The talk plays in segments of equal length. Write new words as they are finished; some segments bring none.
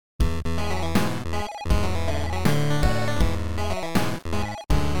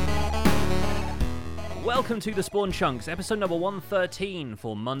welcome to the Spawn Chunks, episode number 113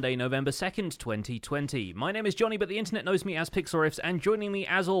 for Monday, November 2nd, 2020. My name is Johnny, but the internet knows me as Pixelriffs, and joining me,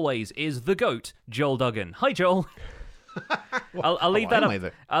 as always, is the GOAT, Joel Duggan. Hi, Joel. I'll leave that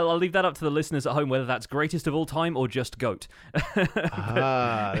up. I'll leave that up to the listeners at home, whether that's greatest of all time or just GOAT.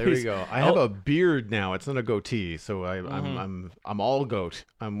 There we go. I have a beard now. It's not a goatee, so I'm all GOAT.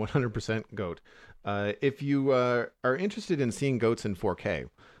 I'm 100% GOAT. If you are interested in seeing goats in 4K,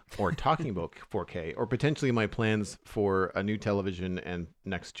 or talking about 4K, or potentially my plans for a new television and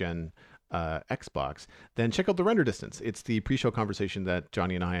next-gen Xbox, then check out the Render Distance. It's the pre-show conversation that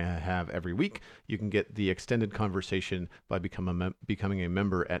Johnny and I have every week. You can get the extended conversation by becoming a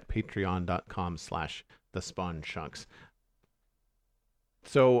member at patreon.com/thespawnchunks.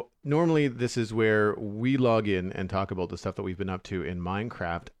 So normally this is where we log in and talk about the stuff that we've been up to in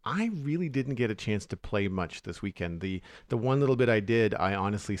Minecraft. I really didn't get a chance to play much this weekend. The one little bit I did, I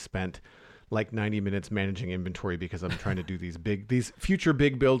honestly spent like 90 minutes managing inventory because I'm trying to do these future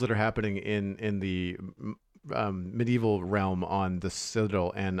big builds that are happening in the medieval realm on the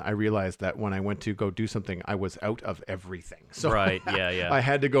Citadel, and I realized that when I went to go do something, I was out of everything. So right, yeah. I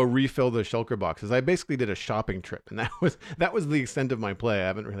had to go refill the shulker boxes. I basically did a shopping trip, and that was the extent of my play. I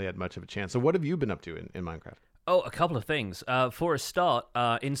haven't really had much of a chance. So what have you been up to in Minecraft? Oh, a couple of things. For a start,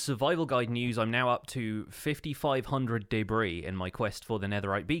 in Survival Guide news, I'm now up to 5,500 debris in my quest for the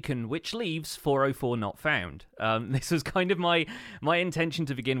Netherite beacon, which leaves 404 not found. This was kind of my intention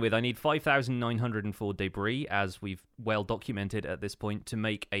to begin with. I need 5,904 debris, as we've well documented at this point, to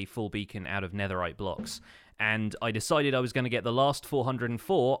make a full beacon out of Netherite blocks. And I decided I was going to get the last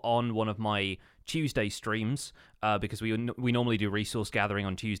 404 on one of my Tuesday streams, because we normally do resource gathering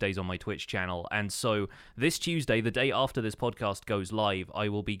on Tuesdays on my Twitch channel. And so this Tuesday, the day after this podcast goes live, I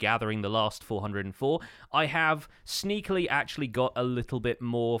will be gathering the last 404. I have sneakily actually got a little bit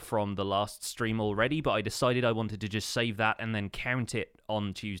more from the last stream already, but I decided I wanted to just save that and then count it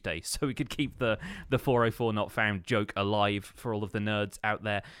on Tuesday so we could keep the 404 not found joke alive for all of the nerds out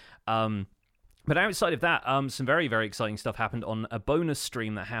there. But outside of that, some very, very exciting stuff happened on a bonus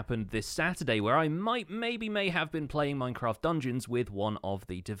stream that happened this Saturday, where I may have been playing Minecraft Dungeons with one of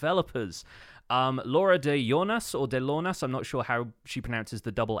the developers. Laura de Jonas, or de Lornas, I'm not sure how she pronounces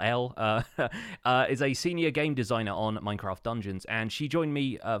the double L, is a senior game designer on Minecraft Dungeons, and she joined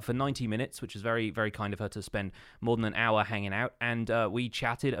me for 90 minutes, which is very, very kind of her to spend more than an hour hanging out, and we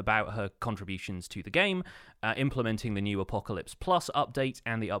chatted about her contributions to the game, implementing the new Apocalypse Plus update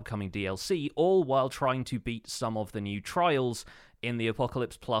and the upcoming DLC, all while trying to beat some of the new trials in the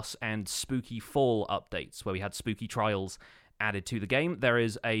Apocalypse Plus and Spooky Fall updates, where we had Spooky Trials added to the game. There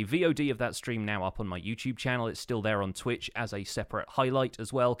is a VOD of that stream now up on my YouTube channel. It's still there on Twitch as a separate highlight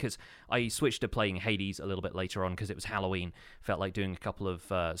as well, because I switched to playing Hades a little bit later on because it was Halloween. Felt like doing a couple of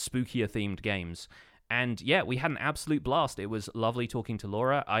spookier themed games. And yeah, we had an absolute blast. It was lovely talking to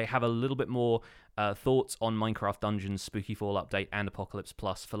Laura. I have a little bit more thoughts on Minecraft Dungeons, Spooky Fall Update, and Apocalypse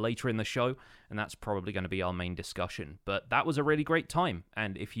Plus for later in the show, and that's probably going to be our main discussion. But that was a really great time,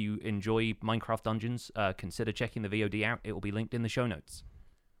 and if you enjoy Minecraft Dungeons, consider checking the VOD out. It will be linked in the show notes.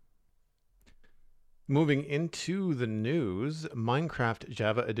 Moving into the news, Minecraft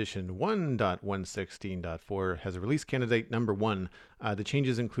Java Edition 1.116.4 has a release candidate number 1. The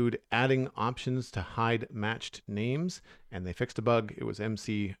changes include adding options to hide matched names, and they fixed a bug. It was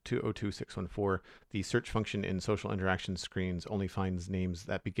MC202614. The search function in social interaction screens only finds names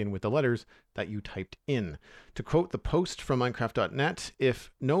that begin with the letters that you typed in. To quote the post from Minecraft.net,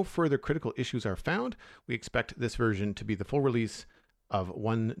 if no further critical issues are found, we expect this version to be the full release of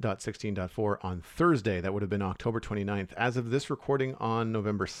 1.16.4 on Thursday. That would have been October 29th. As of this recording on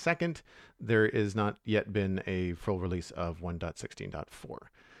November 2nd, there is not yet been a full release of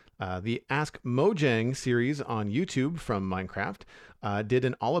 1.16.4. The Ask Mojang series on YouTube from Minecraft did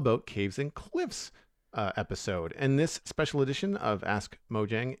an all about caves and cliffs episode. In this special edition of Ask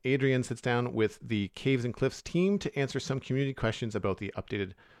Mojang, Adrian sits down with the Caves and Cliffs team to answer some community questions about the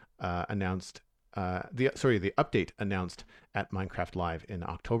updated the update announced at Minecraft Live in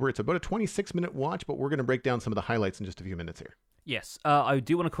October. It's about a 26-minute watch, but we're going to break down some of the highlights in just a few minutes here. Yes, I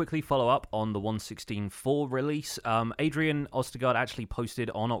do want to quickly follow up on the 1.16.4 release. Adrian Ostergaard actually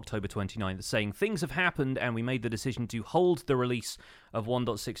posted on October 29th saying, things have happened and we made the decision to hold the release of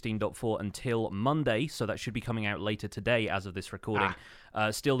 1.16.4 until Monday, so that should be coming out later today as of this recording.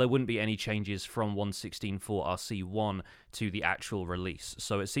 Still, there wouldn't be any changes from 1.16.4 RC1 to the actual release.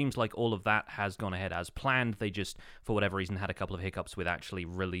 So it seems like all of that has gone ahead as planned. They just, for whatever reason, had a couple of hiccups with actually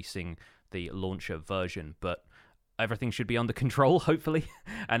releasing the launcher version, but everything should be under control, hopefully.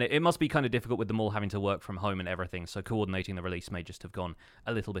 And it must be kind of difficult with them all having to work from home and everything, so coordinating the release may just have gone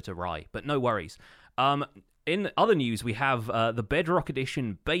a little bit awry. But no worries. In other news, we have the Bedrock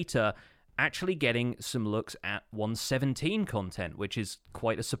Edition beta actually getting some looks at 1.17 content, which is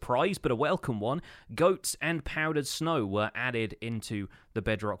quite a surprise, but a welcome one. Goats and powdered snow were added into the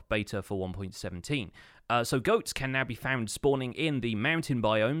Bedrock beta for 1.17. So goats can now be found spawning in the mountain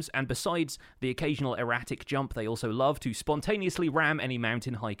biomes, and besides the occasional erratic jump, they also love to spontaneously ram any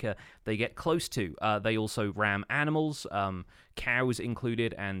mountain hiker they get close to. They also ram animals, cows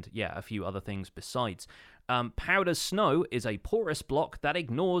included, and yeah, a few other things besides. Powder snow is a porous block that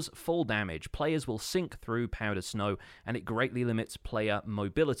ignores fall damage. Players will sink through powder snow, and it greatly limits player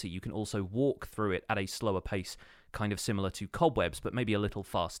mobility. You can also walk through it at a slower pace, kind of similar to cobwebs, but maybe a little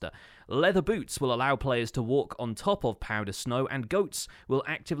faster. Leather boots will allow players to walk on top of powder snow, and goats will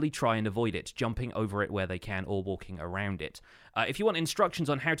actively try and avoid it, jumping over it where they can or walking around it. If you want instructions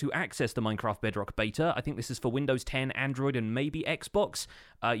on how to access the Minecraft Bedrock beta, I think this is for Windows 10, Android, and maybe Xbox.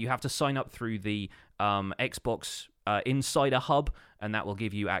 You have to sign up through the Xbox Insider Hub, and that will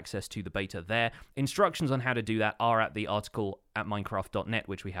give you access to the beta there. Instructions on how to do that are at the article at minecraft.net,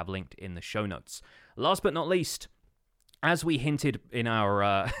 which we have linked in the show notes. Last but not least, as we hinted in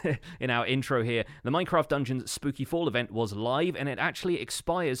our in our intro here, the Minecraft Dungeons Spooky Fall event was live, and it actually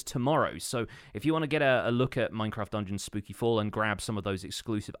expires tomorrow. So if you want to get a look at Minecraft Dungeons Spooky Fall and grab some of those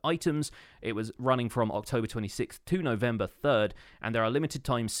exclusive items, it was running from October 26th to November 3rd, and there are limited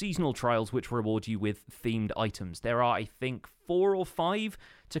time seasonal trials which reward you with themed items. There are, I think, 4 or 5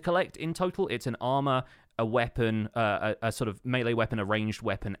 to collect in total. It's an armor, a weapon, a sort of melee weapon, a ranged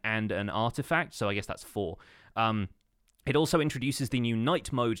weapon, and an artifact. So I guess that's 4. It also introduces the new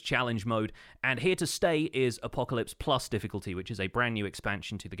Night Mode challenge mode, and here to stay is Apocalypse Plus difficulty, which is a brand new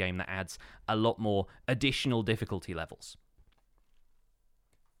expansion to the game that adds a lot more additional difficulty levels.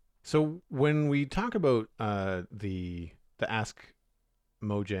 So when we talk about the Ask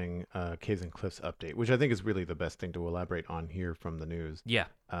Mojang Caves and Cliffs update, which I think is really the best thing to elaborate on here from the news. Yeah.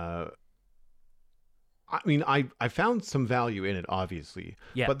 I mean, I found some value in it, obviously.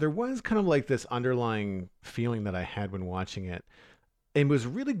 Yeah. But there was kind of like this underlying feeling that I had when watching it. It was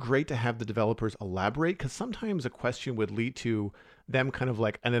really great to have the developers elaborate, because sometimes a question would lead to them kind of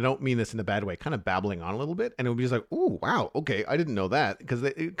like, and I don't mean this in a bad way, kind of babbling on a little bit. And it would be just like, oh, wow, okay, I didn't know that. Because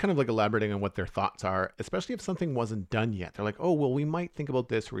it kind of like elaborating on what their thoughts are, especially if something wasn't done yet. They're like, oh, well, we might think about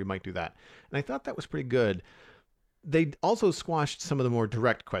this or we might do that. And I thought that was pretty good. They also squashed some of the more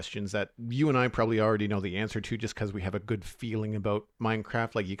direct questions that you and I probably already know the answer to, just because we have a good feeling about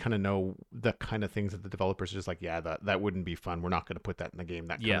Minecraft. Like, you kind of know the kind of things that the developers are just like, yeah, that wouldn't be fun. We're not going to put that in the game,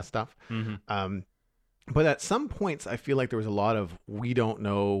 that kind of stuff. Mm-hmm. But at some points, I feel like there was a lot of, we don't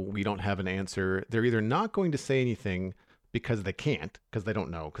know, we don't have an answer. They're either not going to say anything because they can't, because they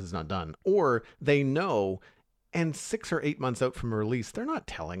don't know, because it's not done, or they know, and 6 or 8 months out from a release, they're not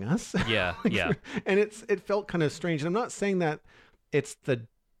telling us. Yeah, yeah. And it felt kind of strange. And I'm not saying that it's the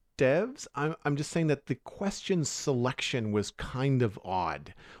devs. I'm just saying that the question selection was kind of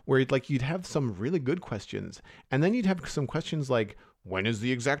odd, where like you'd have some really good questions, and then you'd have some questions like, when is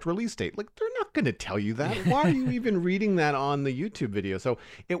the exact release date? Like, they're not going to tell you that. Why are you even reading that on the YouTube video? So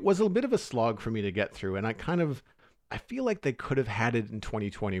it was a bit of a slog for me to get through, and I feel like they could have had it in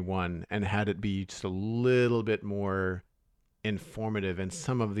 2021 and had it be just a little bit more informative, and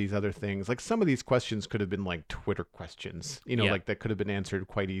some of these other things, like some of these questions could have been like Twitter questions, like that could have been answered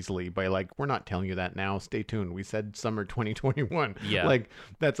quite easily by like, we're not telling you that now, stay tuned, we said summer 2021. Like,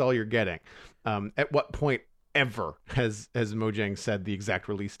 that's all you're getting. At what point ever has Mojang said the exact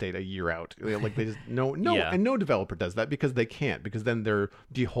release date a year out? Like, they just and no developer does that, because they can't, because then they're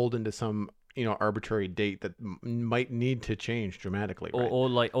beholden to some arbitrary date that might need to change dramatically, right? or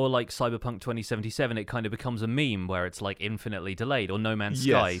like Cyberpunk 2077, it kind of becomes a meme where it's like infinitely delayed, or No Man's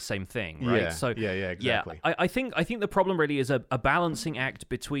Sky, same thing, right? Exactly. I think the problem really is a balancing act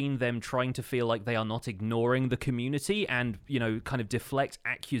between them trying to feel like they are not ignoring the community, and kind of deflect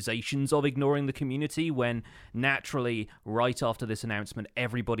accusations of ignoring the community, when naturally right after this announcement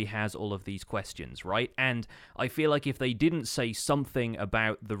everybody has all of these questions, right? And I feel like if they didn't say something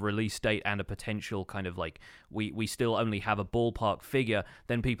about the release date and a potential kind of like, we still only have a ballpark figure,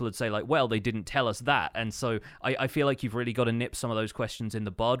 then people would say like, well, they didn't tell us that. And so I feel like you've really got to nip some of those questions in the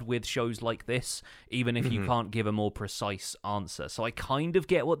bud with shows like this, even if you can't give a more precise answer. So I kind of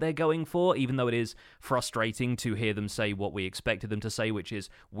get what they're going for, even though it is frustrating to hear them say what we expected them to say, which is,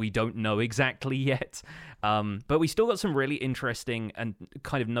 we don't know exactly yet. But we still got some really interesting and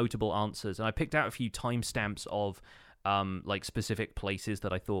kind of notable answers, and I picked out a few timestamps of like specific places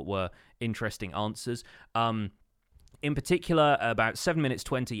that I thought were interesting answers. In particular, about 7 minutes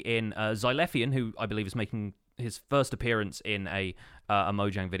 20 in, Xylephian, who I believe is making his first appearance in a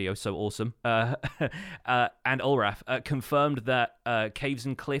Mojang video, so awesome, and Ulraf confirmed that Caves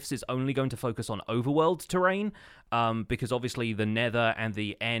and Cliffs is only going to focus on overworld terrain, because obviously the Nether and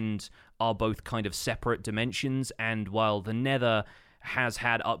the End are both kind of separate dimensions, and while the Nether has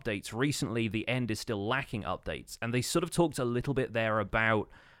had updates recently, the End is still lacking updates, and they sort of talked a little bit there about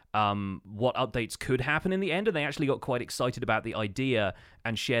what updates could happen in the End, and they actually got quite excited about the idea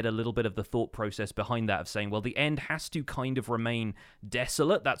and shared a little bit of the thought process behind that of saying, well, the End has to kind of remain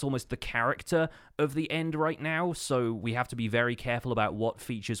desolate. That's almost the character of the End right now, so we have to be very careful about what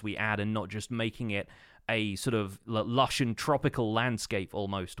features we add and not just making it a sort of lush and tropical landscape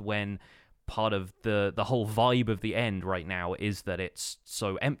almost, when part of the whole vibe of the End right now is that it's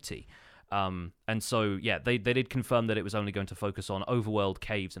so empty. And so, yeah, they did confirm that it was only going to focus on overworld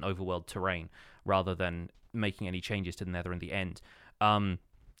caves and overworld terrain rather than making any changes to the Nether in the End.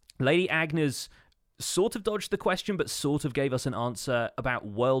 Lady Agnes sort of dodged the question, but sort of gave us an answer about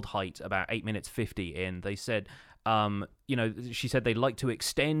world height about 8 minutes 50 in. They said, she said they'd like to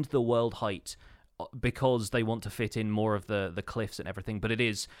extend the world height because they want to fit in more of the cliffs and everything, but it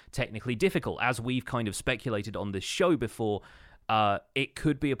is technically difficult. As we've kind of speculated on this show before, it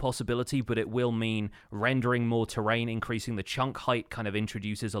could be a possibility, but it will mean rendering more terrain, increasing the chunk height kind of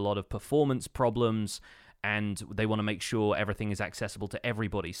introduces a lot of performance problems, and they want to make sure everything is accessible to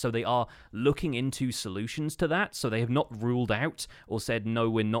everybody. So they are looking into solutions to that. So they have not ruled out or said, no,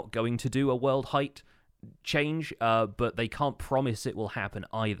 we're not going to do a world height change, but they can't promise it will happen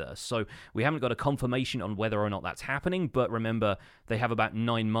either. So we haven't got a confirmation on whether or not that's happening, but remember, they have about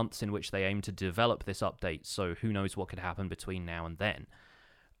 9 months in which they aim to develop this update, so who knows what could happen between now and then.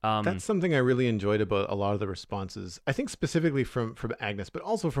 That's something I really enjoyed about a lot of the responses. I think specifically from Agnes, but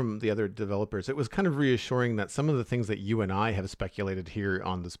also from the other developers. It was kind of reassuring that some of the things that you and I have speculated here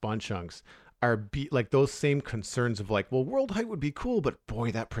on the Spawn Chunks are like those same concerns of like, well, world height would be cool, but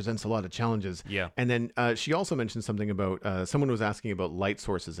boy, that presents a lot of challenges. Yeah. And then she also mentioned something about someone was asking about light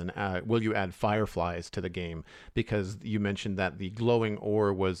sources and will you add fireflies to the game? Because you mentioned that the glowing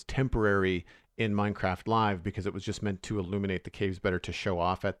ore was temporary in Minecraft Live because it was just meant to illuminate the caves better to show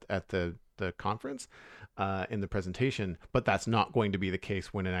off at the conference in the presentation, but that's not going to be the case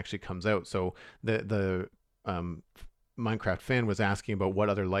when it actually comes out. So the Minecraft fan was asking about what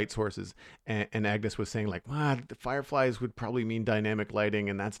other light sources, and Agnes was saying like, the fireflies would probably mean dynamic lighting,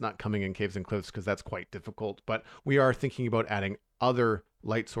 and that's not coming in Caves and Cliffs because that's quite difficult. But we are thinking about adding other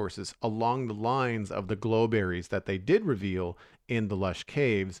light sources along the lines of the glowberries that they did reveal in the Lush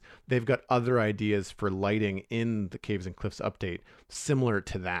Caves. They've got other ideas for lighting in the Caves and Cliffs update similar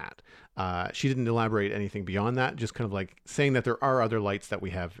to that. She didn't elaborate anything beyond that, just kind of like saying that there are other lights that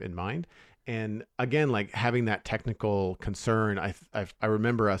we have in mind. And again, like having that technical concern, I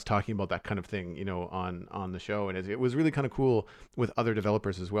remember us talking about that kind of thing, on the show, and it was really kind of cool with other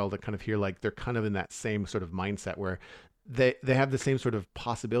developers as well to kind of hear like they're kind of in that same sort of mindset where they have the same sort of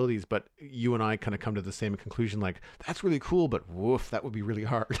possibilities, but you and I kind of come to the same conclusion, like that's really cool, but woof, that would be really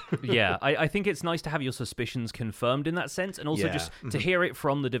hard. Yeah, I think it's nice to have your suspicions confirmed in that sense, and also just to hear it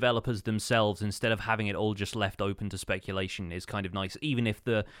from the developers themselves instead of having it all just left open to speculation is kind of nice, even if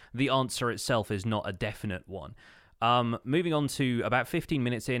the answer itself is not a definite one. Moving on to about 15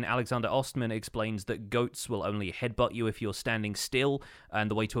 minutes in, Alexander Ostman explains that goats will only headbutt you if you're standing still, and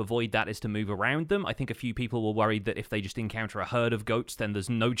the way to avoid that is to move around them. I think a few people were worried that if they just encounter a herd of goats, then there's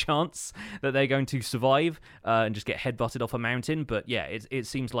no chance that they're going to survive and just get headbutted off a mountain. But yeah, it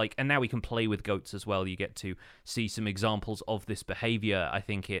seems like, and now we can play with goats as well. You get to see some examples of this behavior. I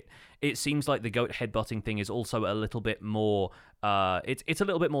think it seems like the goat headbutting thing is also a little bit more it's a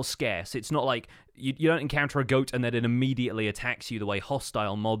little bit more scarce. It's not like you don't encounter a goat and then it immediately attacks you the way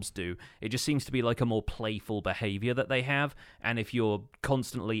hostile mobs do. It just seems to be like a more playful behavior that they have, and if you're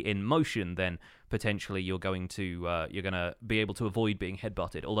constantly in motion, then potentially you're going to be able to avoid being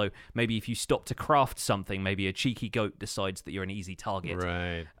headbutted. Although maybe if you stop to craft something, maybe a cheeky goat decides that you're an easy target.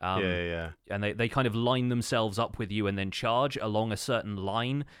 Right. Yeah. And they kind of line themselves up with you and then charge along a certain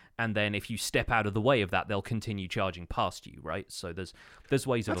line, and then if you step out of the way of that, they'll continue charging past you, right? So there's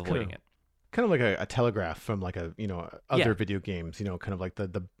ways of avoiding it. Kind of like a telegraph from like other video games, kind of like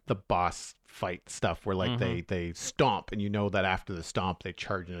the boss fight stuff where like they stomp, and that after the stomp they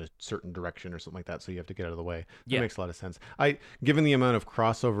charge in a certain direction or something like that, so you have to get out of the way. That makes a lot of sense. Given the amount of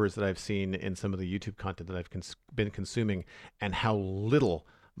crossovers that I've seen in some of the YouTube content that I've been consuming, and how little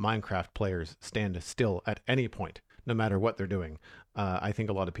Minecraft players stand still at any point, no matter what they're doing, I think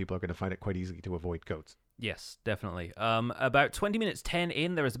a lot of people are going to find it quite easy to avoid goats. Yes, definitely. About 20 minutes 10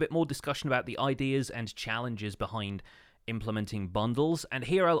 in, there is a bit more discussion about the ideas and challenges behind implementing bundles. And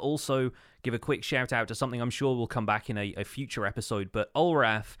here I'll also give a quick shout out to something I'm sure will come back in a future episode. But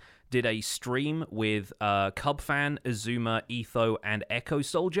Olraf did a stream with Cubfan, Azuma, Etho, and Echo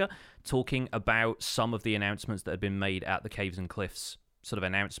Soldier talking about some of the announcements that had been made at the Caves and Cliffs sort of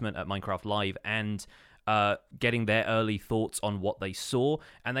announcement at Minecraft Live, and getting their early thoughts on what they saw.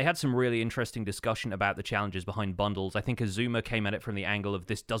 And they had some really interesting discussion about the challenges behind bundles. I think Azuma came at it from the angle of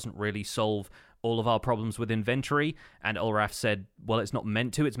this doesn't really solve all of our problems with inventory, and Olraf said, well, it's not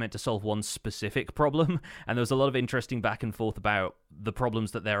meant to, it's meant to solve one specific problem. And there was a lot of interesting back and forth about the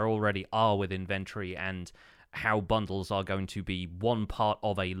problems that there already are with inventory and how bundles are going to be one part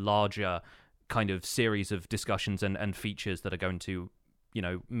of a larger kind of series of discussions and features that are going to, you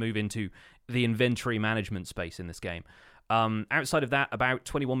know, move into the inventory management space in this game. Outside of that, about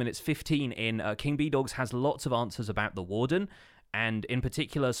 21 minutes 15 in, King B-Dogs has lots of answers about the Warden, and in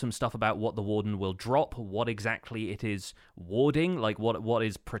particular some stuff about what the Warden will drop, what exactly it is warding, like what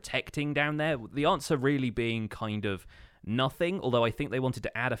is protecting down there. The answer really being kind of nothing, although I think they wanted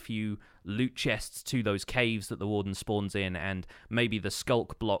to add a few loot chests to those caves that the Warden spawns in, and maybe the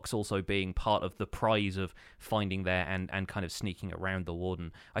skulk blocks also being part of the prize of finding there and kind of sneaking around the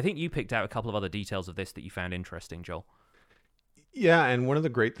Warden. I think you picked out a couple of other details of this that you found interesting, Joel. Yeah, and one of the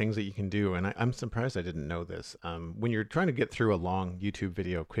great things that you can do, and I'm surprised I didn't know this, when you're trying to get through a long YouTube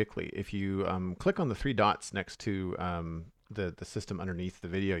video quickly, if you click on the three dots next to the system underneath the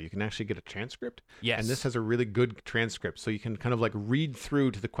video, you can actually get a transcript. Yes. And this has a really good transcript, so you can kind of like read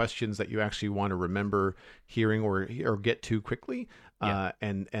through to the questions that you actually want to remember hearing or get to quickly. Yeah.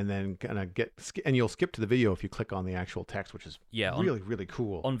 And then kind of and you'll skip to the video if you click on the actual text, which is really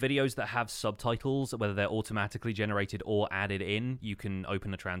cool. On videos that have subtitles, whether they're automatically generated or added in, you can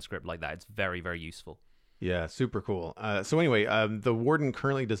open a transcript like that. It's very, very useful. Yeah, super cool. So anyway, the Warden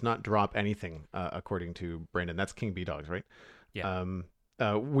currently does not drop anything, according to Brandon. That's King B-Dogs, right? Yeah.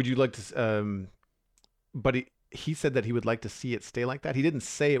 Would you like to... but he said that he would like to see it stay like that. He didn't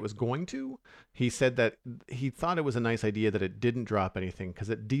say it was going to. He said that he thought it was a nice idea that it didn't drop anything because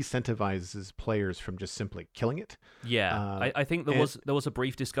it decentivizes players from just simply killing it. Yeah, I think there was a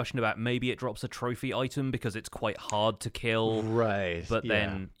brief discussion about maybe it drops a trophy item because it's quite hard to kill. Right. But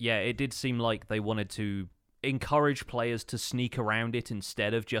then, it did seem like they wanted to encourage players to sneak around it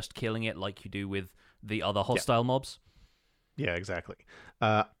instead of just killing it like you do with the other hostile mobs. Yeah, exactly.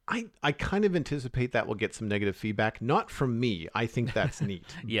 I kind of anticipate that will get some negative feedback. Not from me. I think that's neat.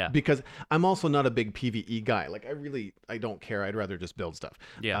 Yeah. Because I'm also not a big PvE guy. Like, I don't care. I'd rather just build stuff.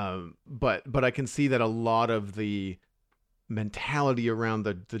 Yeah. But I can see that a lot of the mentality around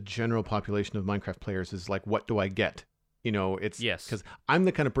the general population of Minecraft players is like, what do I get? You know, it's because I'm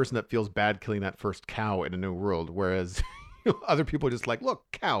the kind of person that feels bad killing that first cow in a new world, whereas other people are just like, look,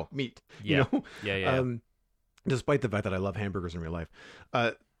 cow, meat. Yeah. You know? Yeah. Despite the fact that I love hamburgers in real life.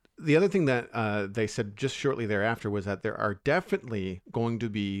 The other thing that they said just shortly thereafter was that there are definitely going to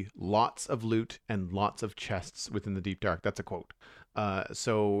be lots of loot and lots of chests within the Deep Dark. That's a quote.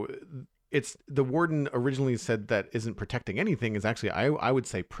 So it's the Warden originally said that isn't protecting anything is actually, I would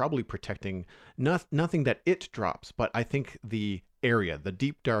say, probably protecting nothing that it drops. But I think the area, the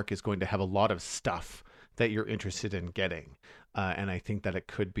Deep Dark, is going to have a lot of stuff that you're interested in getting. And I think that it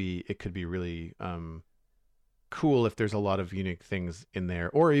could be really... cool if there's a lot of unique things in there,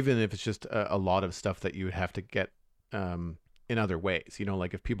 or even if it's just a lot of stuff that you would have to get in other ways. You know,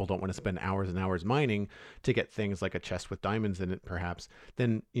 like if people don't want to spend hours and hours mining to get things like a chest with diamonds in it, perhaps,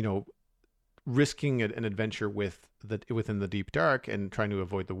 then, you know, risking an adventure within the Deep Dark and trying to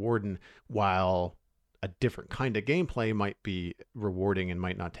avoid the Warden, while a different kind of gameplay might be rewarding and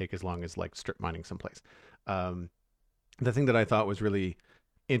might not take as long as like strip mining someplace. The thing that I thought was really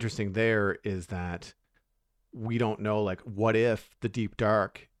interesting there is that we don't know, like, what if the Deep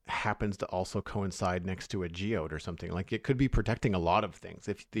Dark happens to also coincide next to a geode or something? Like, it could be protecting a lot of things.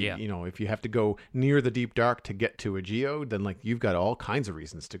 If you know, if you have to go near the Deep Dark to get to a geode, then like you've got all kinds of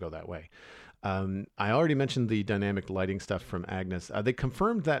reasons to go that way. I already mentioned the dynamic lighting stuff from Agnes. They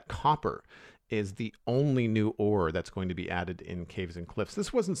confirmed that copper is the only new ore that's going to be added in Caves and Cliffs.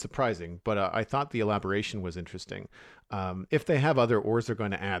 This wasn't surprising, but I thought the elaboration was interesting. If they have other ores they're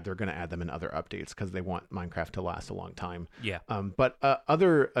going to add them in other updates because they want Minecraft to last a long time. Yeah. But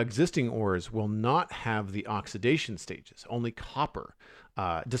other existing ores will not have the oxidation stages, only copper.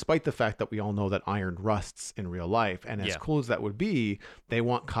 Despite the fact that we all know that iron rusts in real life. And as cool as that would be, they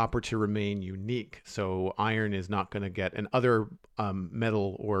want copper to remain unique. So iron is not going to get, and other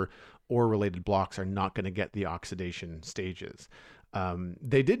metal or ore-related blocks are not going to get the oxidation stages.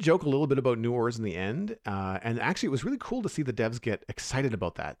 They did joke a little bit about new ores in the end, and actually it was really cool to see the devs get excited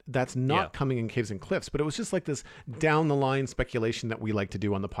about that. That's not coming in Caves and Cliffs, but it was just like this down the line speculation that we like to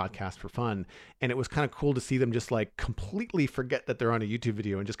do on the podcast for fun. And it was kind of cool to see them just like completely forget that they're on a YouTube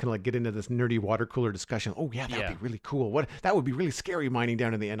video and just kind of like get into this nerdy water cooler discussion. Oh yeah, that'd be really cool. That would be really scary, mining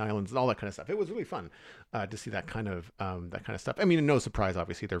down in the End Islands and all that kind of stuff. It was really fun to see that kind of stuff. I mean, no surprise,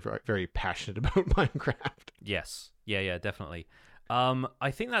 obviously they're very, very passionate about Minecraft. Yes. Yeah, definitely.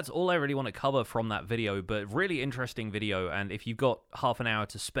 I think that's all I really want to cover from that video, but really interesting video, and if you've got half an hour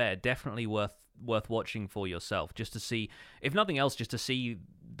to spare, definitely worth watching for yourself, just to see, if nothing else, just to see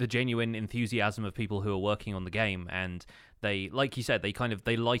the genuine enthusiasm of people who are working on the game. And they, like you said,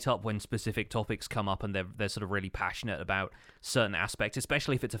 they light up when specific topics come up, and they're sort of really passionate about certain aspects,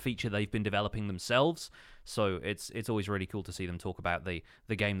 especially if it's a feature they've been developing themselves. So it's always really cool to see them talk about the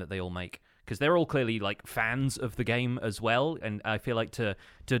game that they all make, because they're all clearly like fans of the game as well. And I feel like to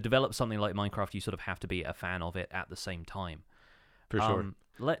develop something like Minecraft, you sort of have to be a fan of it at the same time. For sure.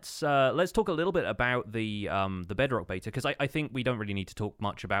 Let's talk a little bit about the Bedrock Beta, because I think we don't really need to talk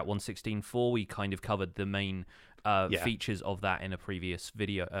much about 1.16.4. We kind of covered the main features of that in a previous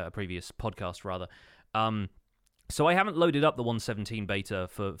podcast rather. So I haven't loaded up the 1.17 beta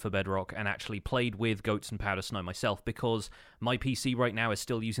for Bedrock and actually played with Goats and Powder Snow myself, because my PC right now is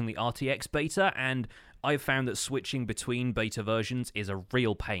still using the RTX beta, and I've found that switching between beta versions is a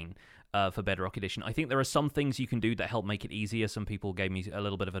real pain for Bedrock Edition. I think there are some things you can do that help make it easier. Some people gave me a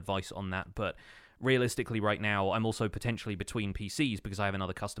little bit of advice on that, but realistically right now I'm also potentially between PCs because I have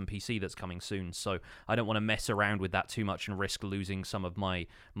another custom PC that's coming soon, so I don't want to mess around with that too much and risk losing some of my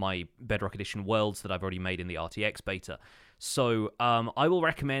Bedrock Edition worlds that I've already made in the RTX beta. So I will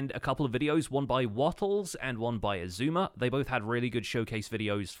recommend a couple of videos, one by Wattles and one by Azuma. They both had really good showcase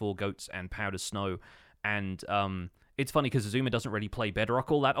videos for Goats and Powder Snow, and it's funny because Azuma doesn't really play Bedrock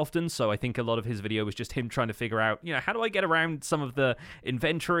all that often, so I think a lot of his video was just him trying to figure out, how do I get around some of the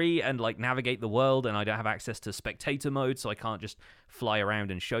inventory and like navigate the world, and I don't have access to spectator mode, so I can't just fly around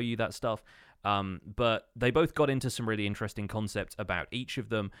and show you that stuff. But they both got into some really interesting concepts about each of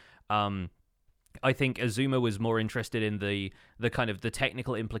them. I think Azuma was more interested in the kind of the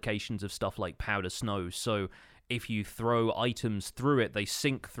technical implications of stuff like Powder Snow. So if you throw items through it, they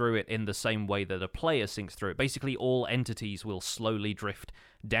sink through it in the same way that a player sinks through it. Basically, all entities will slowly drift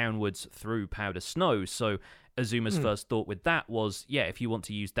downwards through Powder Snow. So Azuma's first thought with that was, if you want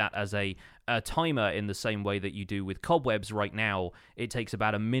to use that as a timer in the same way that you do with cobwebs right now, it takes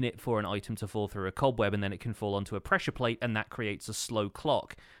about a minute for an item to fall through a cobweb, and then it can fall onto a pressure plate, and that creates a slow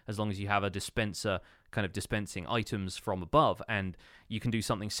clock, as long as you have a dispenser kind of dispensing items from above. And you can do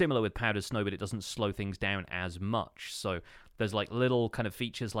something similar with Powder Snow, but it doesn't slow things down as much. So there's like little kind of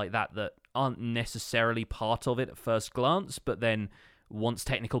features like that aren't necessarily part of it at first glance, but then once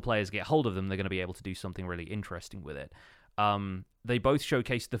technical players get hold of them, they're going to be able to do something really interesting with it. They both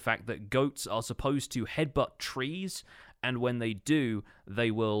showcase the fact that goats are supposed to headbutt trees, and when they do,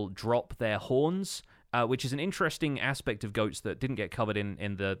 they will drop their horns, which is an interesting aspect of goats that didn't get covered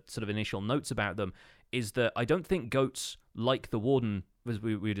in the sort of initial notes about them, is that I don't think goats, like the Warden, as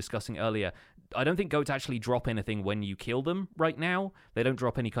we were discussing earlier, I don't think goats actually drop anything when you kill them right now. They don't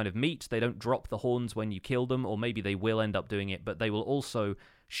drop any kind of meat. They don't drop the horns when you kill them, or maybe they will end up doing it, but they will also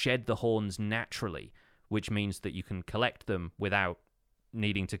shed the horns naturally, which means that you can collect them without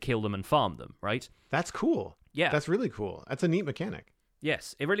needing to kill them and farm them, right? That's cool. Yeah. That's really cool. That's a neat mechanic.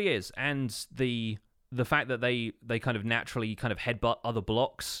 Yes, it really is. And the fact that they kind of naturally kind of headbutt other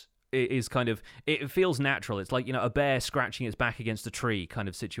blocks is kind of, it feels natural. It's like, a bear scratching its back against a tree kind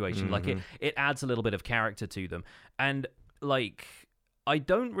of situation. Like it adds a little bit of character to them. And like, I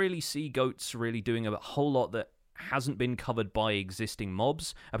don't really see goats really doing a whole lot that hasn't been covered by existing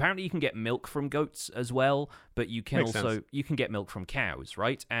mobs. Apparently you can get milk from goats as well, but you can you can get milk from cows,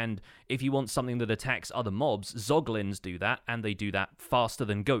 right? And if you want something that attacks other mobs, zoglins do that, and they do that faster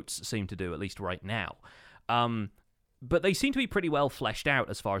than goats seem to do, at least right now. But they seem to be pretty well fleshed out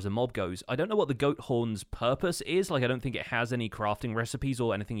as far as a mob goes. I don't know what the goat horn's purpose is. Like, I don't think it has any crafting recipes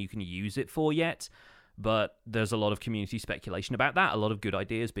or anything you can use it for yet. But there's a lot of community speculation about that. A lot of good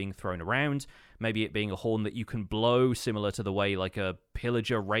ideas being thrown around. Maybe it being a horn that you can blow, similar to the way like a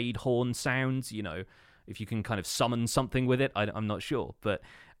pillager raid horn sounds. If you can kind of summon something with it, I'm not sure. But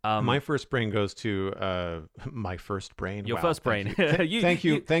My first brain goes to my first brain. Your Wow, first brain. Thank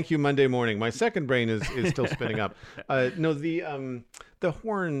you. Monday morning. My second brain is still spinning up. No, the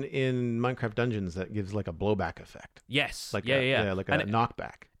horn in Minecraft Dungeons that gives like a blowback effect. Yes. Like yeah. like a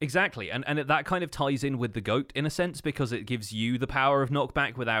knockback. Exactly, and that kind of ties in with the goat in a sense because it gives you the power of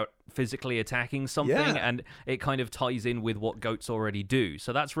knockback without physically attacking something, and it kind of ties in with what goats already do.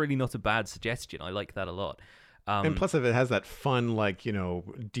 So that's really not a bad suggestion. I like that a lot. And plus, if it has that fun, like,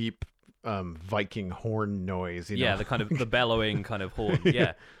 deep Viking horn noise. Yeah, the kind of the bellowing kind of horn.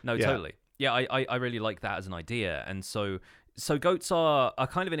 Yeah, no, totally. Yeah, I really like that as an idea. And so goats are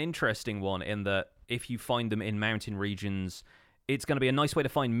kind of an interesting one in that if you find them in mountain regions, it's going to be a nice way to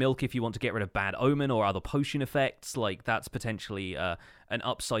find milk if you want to get rid of bad omen or other potion effects. Like, that's potentially an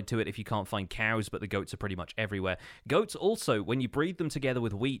upside to it if you can't find cows, but the goats are pretty much everywhere. Goats also, when you breed them together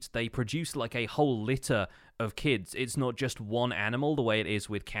with wheat, they produce like a whole litter of kids. It's not just one animal the way it is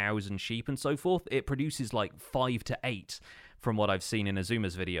with cows and sheep and so forth. It produces like 5 to 8 from what I've seen in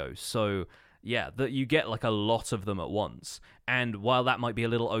Azuma's videos. So yeah, that you get like a lot of them at once. And while that might be a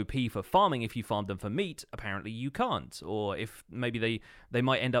little OP for farming, if you farm them for meat, apparently you can't. Or if maybe they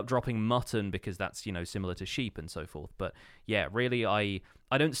might end up dropping mutton because that's, similar to sheep and so forth. But yeah, really, I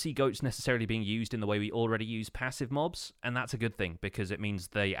don't see goats necessarily being used in the way we already use passive mobs. And that's a good thing because it means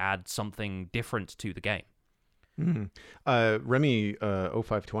they add something different to the game. Remy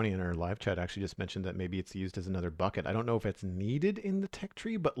 0520 in our live chat actually just mentioned that maybe it's used as another bucket. I don't know if it's needed in the tech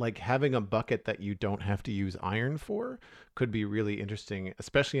tree, but like having a bucket that you don't have to use iron for could be really interesting,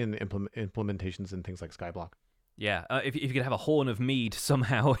 especially in implementations and things like Skyblock. Yeah, if you could have a horn of mead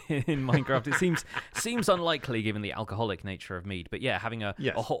somehow in Minecraft, it seems unlikely given the alcoholic nature of mead. But yeah, having a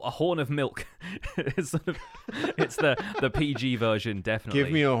horn of milk is it's the PG version, definitely.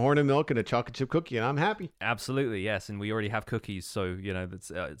 Give me a horn of milk and a chocolate chip cookie, and I'm happy. Absolutely, yes, and we already have cookies, so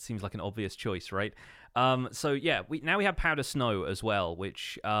that's it seems like an obvious choice, right? So yeah, we have powder snow as well,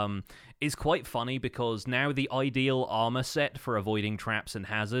 which is quite funny because now the ideal armor set for avoiding traps and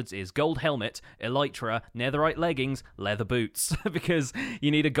hazards is gold helmet, elytra, netherite leggings, leather boots, because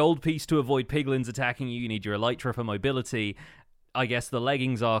you need a gold piece to avoid piglins attacking you, you need your elytra for mobility. I guess the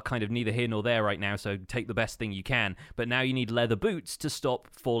leggings are kind of neither here nor there right now, so take the best thing you can, but now you need leather boots to stop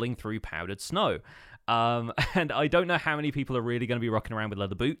falling through powdered snow. And I don't know how many people are really going to be rocking around with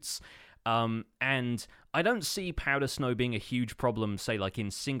leather boots. And I don't see powder snow being a huge problem, say, like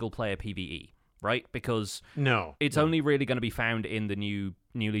in single-player PvE, right? Because it's only really going to be found in the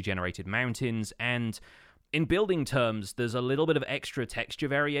newly generated mountains, and in building terms, there's a little bit of extra texture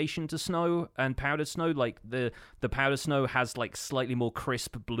variation to snow and powdered snow. Like, the powdered snow has, like, slightly more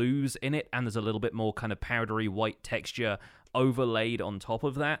crisp blues in it, and there's a little bit more kind of powdery white texture overlaid on top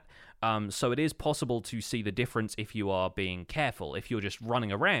of that. So it is possible to see the difference if you are being careful. If you're just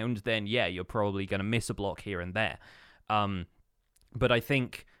running around, then yeah, you're probably going to miss a block here and there. But I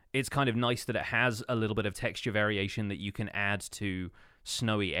think it's kind of nice that it has a little bit of texture variation that you can add to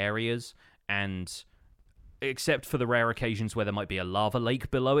snowy areas, and except for the rare occasions where there might be a lava lake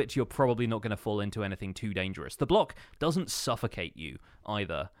below it, you're probably not going to fall into anything too dangerous. The block doesn't suffocate you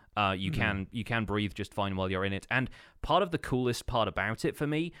either. You can breathe just fine while you're in it. And part of the coolest part about it for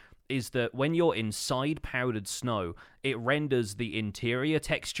me is that when you're inside powdered snow, it renders the interior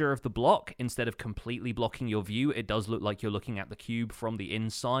texture of the block instead of completely blocking your view. It does look like you're looking at the cube from the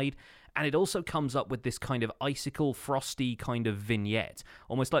inside. And it also comes up with this kind of icicle, frosty kind of vignette,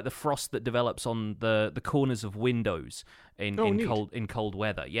 almost like the frost that develops on the corners of windows in cold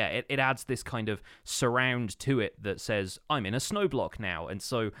weather. Yeah, it adds this kind of surround to it that says, I'm in a snow block now. And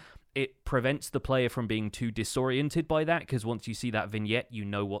so it prevents the player from being too disoriented by that, because once you see that vignette, you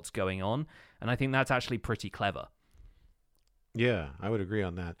know what's going on. And I think that's actually pretty clever. Yeah, I would agree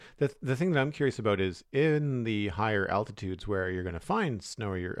on that. The thing that I'm curious about is in the higher altitudes where you're going to find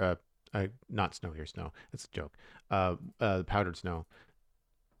snowier, not snowier snow, it's a joke, powdered snow.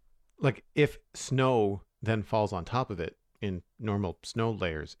 Like, if snow then falls on top of it in normal snow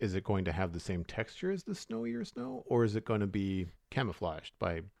layers, is it going to have the same texture as the snowier snow, or is it going to be camouflaged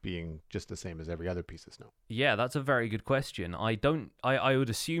by being just the same as every other piece of snow? Yeah, that's a very good question. I would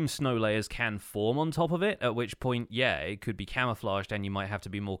assume snow layers can form on top of it, at which point, yeah, it could be camouflaged, and you might have to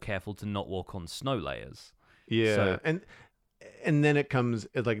be more careful to not walk on snow layers. Yeah, so, and then it comes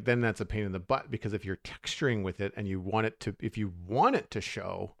like, then that's a pain in the butt, because if you're texturing with it and you want it to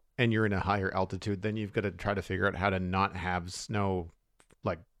show, and you're in a higher altitude, then you've got to try to figure out how to not have snow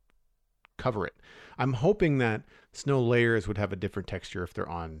like cover it. I'm hoping that snow layers would have a different texture if they're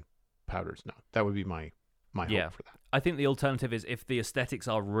on powdered snow. That would be my my Yeah. hope for that. I think the alternative is if the aesthetics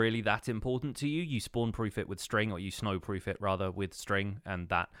are really that important to you, you spawn-proof it with string, or you snow-proof it, rather, with string, and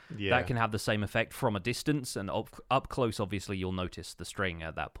that can have the same effect from a distance, and up close, obviously, you'll notice the string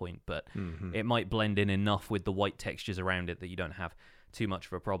at that point, but it might blend in enough with the white textures around it that you don't have too much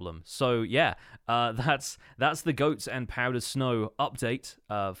of a problem. So, yeah, that's the Goats and Powdered Snow update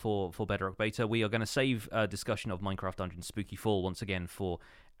for Bedrock Beta. We are going to save discussion of Minecraft Dungeons Spooky Fall once again for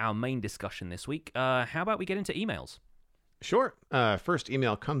our main discussion this week. How about we get into emails? Sure. First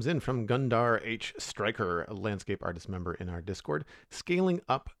email comes in from Gundar H. Stryker, a landscape artist member in our Discord. Scaling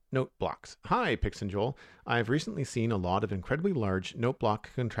up note blocks. Hi, Pix and Joel. I've recently seen a lot of incredibly large note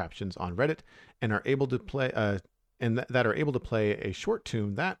block contraptions on Reddit and are able to play that are able to play a short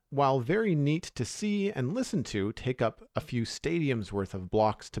tune that, while very neat to see and listen to, take up a few stadiums worth of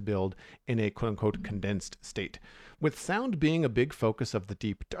blocks to build in a quote-unquote condensed state. With sound being a big focus of the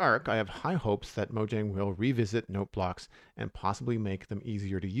Deep Dark, I have high hopes that Mojang will revisit note blocks and possibly make them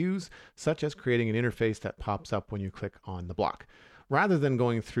easier to use, such as creating an interface that pops up when you click on the block. Rather than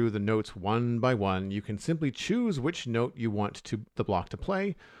going through the notes one by one, you can simply choose which note you want the block to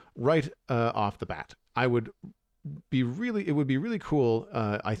play right off the bat. It would be really cool,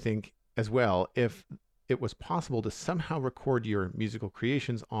 I think, as well, if it was possible to somehow record your musical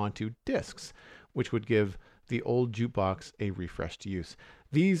creations onto discs, which would give the old jukebox a refreshed use.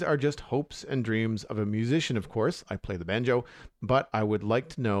 These are just hopes and dreams of a musician, of course. I play the banjo, but I would like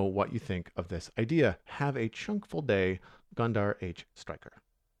to know what you think of this idea. Have a chunkful day, Gundar H. Stryker.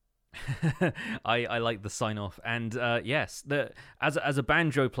 I like the sign off, and yes, as a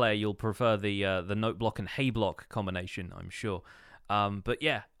banjo player, you'll prefer the note block and hay block combination, I'm sure. But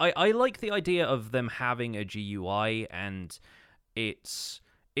yeah, I like the idea of them having a GUI, and it's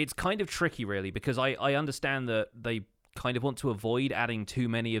kind of tricky, really, because I understand that they kind of want to avoid adding too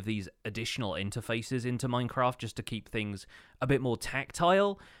many of these additional interfaces into Minecraft just to keep things a bit more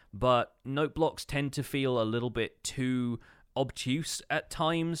tactile, but note blocks tend to feel a little bit too obtuse at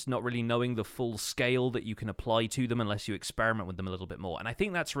times, not really knowing the full scale that you can apply to them unless you experiment with them a little bit more. And I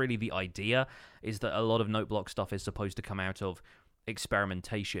think that's really the idea, is that a lot of note block stuff is supposed to come out of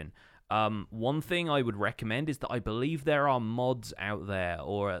experimentation. One thing I would recommend is that I believe there are mods out there,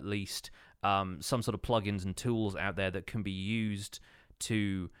 or at least some sort of plugins and tools out there that can be used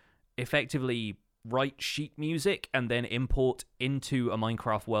to effectively write sheet music and then import into a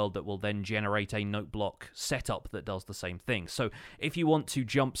Minecraft world that will then generate a note block setup that does the same thing. So if you want to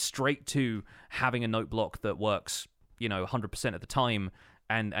jump straight to having a note block that works, 100% of the time,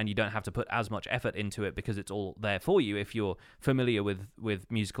 and you don't have to put as much effort into it because it's all there for you, if you're familiar with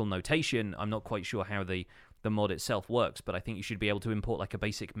musical notation, I'm not quite sure how the mod itself works, but I think you should be able to import like a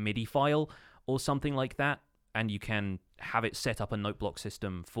basic MIDI file or something like that, and you can have it set up a note block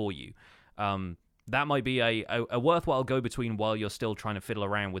system for you. That might be a worthwhile go-between while you're still trying to fiddle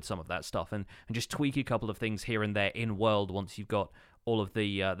around with some of that stuff and just tweak a couple of things here and there in-world once you've got all of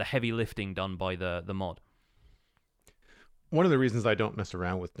the heavy lifting done by the mod. One of the reasons I don't mess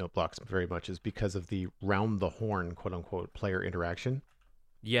around with note blocks very much is because of the round-the-horn, quote-unquote, player interaction.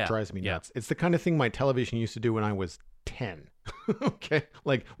 Yeah. It drives me nuts. It's the kind of thing my television used to do when I was 10. Okay,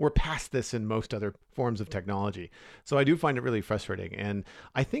 like we're past this in most other forms of technology, so I do find it really frustrating, and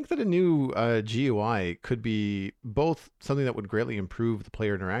I think that a new GUI could be both something that would greatly improve the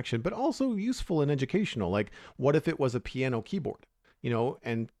player interaction, but also useful and educational. Like, what if it was a piano keyboard,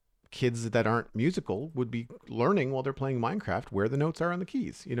 and kids that aren't musical would be learning while they're playing Minecraft where the notes are on the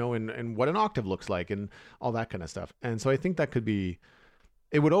keys, and what an octave looks like and all that kind of stuff. And so I think that could be,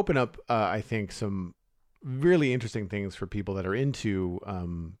 it would open up, I think, some really interesting things for people that are into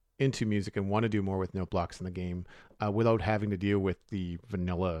music and want to do more with note blocks in the game, without having to deal with the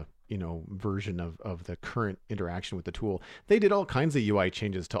vanilla version of the current interaction with the tool. They did all kinds of UI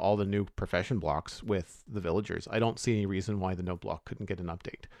changes to all the new profession blocks with the villagers. I don't see any reason why the note block couldn't get an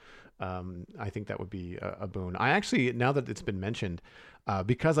update. I think that would be a boon. I actually, now that it's been mentioned,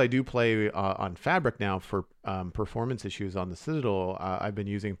 because I do play on Fabric now for performance issues on the Citadel, I've been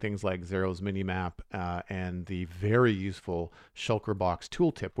using things like Zero's Minimap and the very useful Shulker Box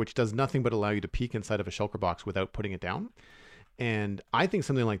tooltip, which does nothing but allow you to peek inside of a Shulker Box without putting it down. And I think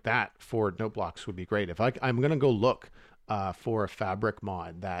something like that for note blocks would be great. If I'm going to go look for a Fabric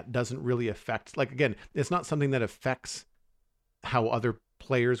mod that doesn't really affect, like, again, it's not something that affects how other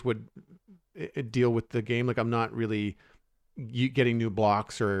players would deal with the game. Like, I'm not really getting new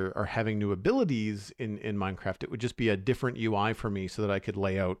blocks or having new abilities in Minecraft. It would just be a different UI for me so that I could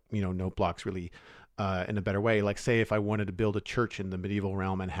lay out, note blocks really in a better way. Like, say if I wanted to build a church in the medieval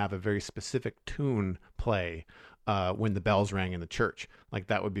realm and have a very specific tune play when the bells rang in the church. Like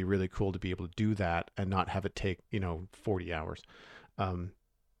that would be really cool to be able to do that and not have it take 40 hours.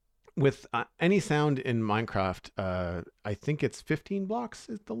 With any sound in Minecraft, I think it's 15 blocks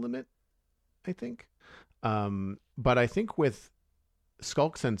is the limit, I think. But I think with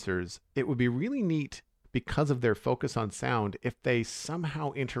skulk sensors, it would be really neat because of their focus on sound if they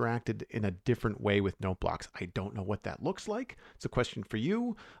somehow interacted in a different way with note blocks. I don't know what that looks like. It's a question for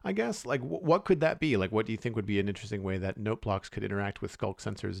you, I guess. Like, what could that be? Like, what do you think would be an interesting way that note blocks could interact with skulk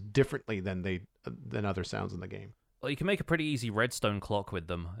sensors differently than other sounds in the game? Well, you can make a pretty easy redstone clock with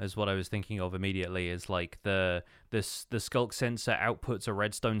them, is what I was thinking of immediately. Is like the skulk sensor outputs a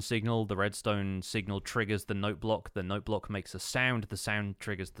redstone signal. The redstone signal triggers the note block. The note block makes a sound. The sound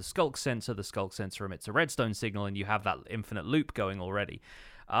triggers the skulk sensor. The skulk sensor emits a redstone signal, and you have that infinite loop going already.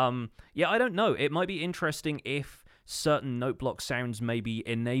 Yeah, I don't know. It might be interesting if certain note block sounds maybe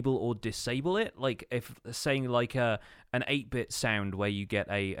enable or disable it. Like if saying like an 8-bit sound where you get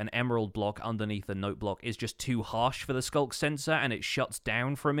an emerald block underneath a note block is just too harsh for the skulk sensor and it shuts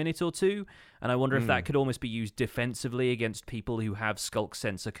down for a minute or two. And I wonder if that could almost be used defensively against people who have skulk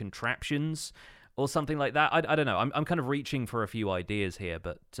sensor contraptions or something like that. I don't know. I'm kind of reaching for a few ideas here,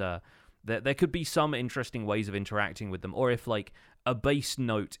 but there could be some interesting ways of interacting with them. Or if like a bass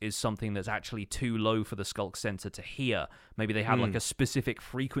note is something that's actually too low for the skulk sensor to hear. Maybe they have like a specific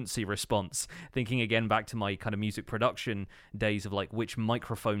frequency response. Thinking again back to my kind of music production days of like which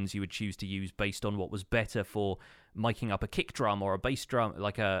microphones you would choose to use based on what was better for miking up a kick drum or a bass drum,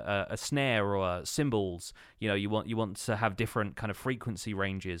 like a snare or cymbals. You want to have different kind of frequency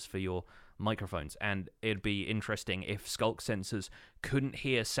ranges for your microphones, and it'd be interesting if skulk sensors couldn't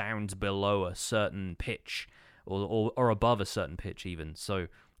hear sounds below a certain pitch or above a certain pitch even. So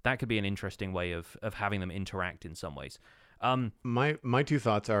that could be an interesting way of having them interact in some ways. My two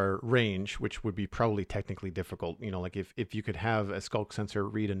thoughts are range, which would be probably technically difficult. Like if you could have a skulk sensor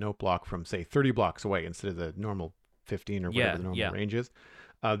read a note block from say 30 blocks away instead of the normal 15 or whatever the normal range is.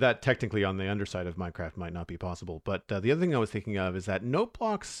 That technically on the underside of Minecraft might not be possible. But the other thing I was thinking of is that note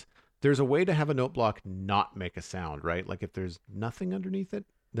blocks, there's a way to have a note block not make a sound, right? Like if there's nothing underneath it,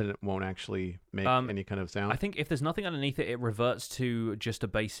 then it won't actually make any kind of sound. I think if there's nothing underneath it, it reverts to just a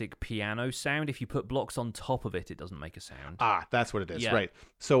basic piano sound. If you put blocks on top of it, it doesn't make a sound. Ah, that's what it is, right.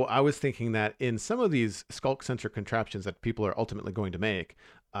 So I was thinking that in some of these skulk sensor contraptions that people are ultimately going to make,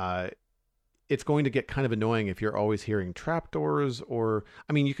 it's going to get kind of annoying if you're always hearing trapdoors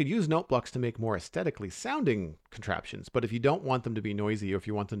you could use note blocks to make more aesthetically sounding contraptions, but if you don't want them to be noisy or if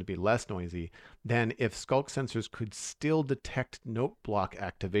you want them to be less noisy, then if skulk sensors could still detect note block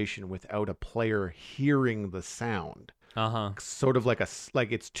activation without a player hearing the sound, sort of like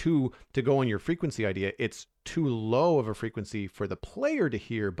it's too, to go on your frequency idea, it's too low of a frequency for the player to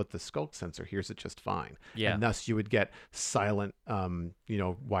hear, but the skulk sensor hears it just fine. Yeah. And thus you would get silent,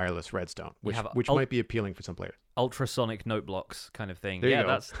 wireless redstone, which might be appealing for some players. Ultrasonic note blocks kind of thing. There you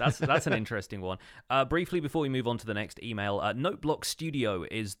go. That's an interesting one. Briefly before we move on to the next email, Note Block Studio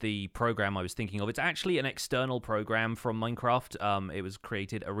is the program I was thinking of. It's actually an external program from Minecraft. It was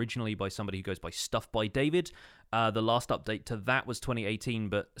created originally by somebody who goes by Stuff by David. The last update to that was 2018,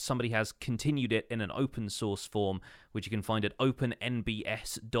 but somebody has continued it in an open source form, which you can find at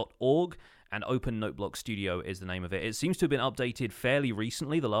opennbs.org. And Open Noteblock Studio is the name of it. It seems to have been updated fairly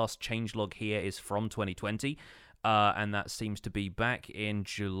recently. The last changelog here is from 2020, and that seems to be back in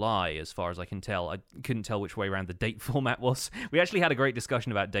July, as far as I can tell. I couldn't tell which way around the date format was. We actually had a great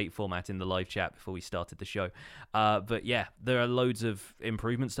discussion about date format in the live chat before we started the show. But yeah, there are loads of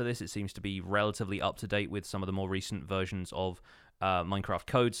improvements to this. It seems to be relatively up-to-date with some of the more recent versions of Minecraft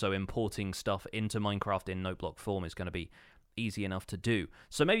code, so importing stuff into Minecraft in Noteblock form is going to be easy enough to do.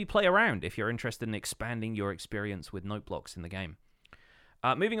 So maybe play around if you're interested in expanding your experience with note blocks in the game.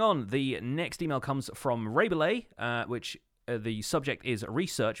 Moving on, the next email comes from Raybelay, which the subject is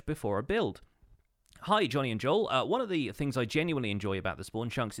research before a build. Hi, Jonny and Joel. One of the things I genuinely enjoy about the Spawn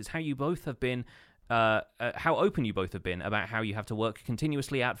Chunks is how you both have been how open you both have been about how you have to work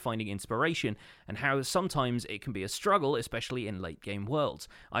continuously at finding inspiration and how sometimes it can be a struggle, especially in late game worlds.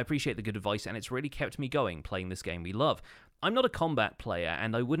 I appreciate the good advice and it's really kept me going playing this game we love. I'm not a combat player,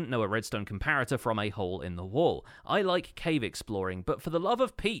 and I wouldn't know a redstone comparator from a hole in the wall. I like cave exploring, but for the love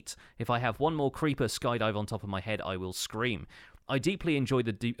of Pete, if I have one more creeper skydive on top of my head, I will scream. I deeply enjoy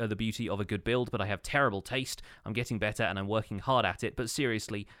the beauty of a good build, but I have terrible taste. I'm getting better, and I'm working hard at it, but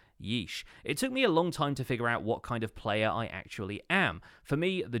seriously, Yeesh. It took me a long time to figure out what kind of player I actually am. For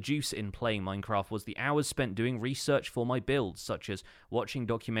me, the juice in playing Minecraft was the hours spent doing research for my builds, such as watching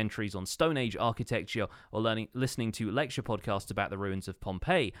documentaries on Stone Age architecture or listening to lecture podcasts about the ruins of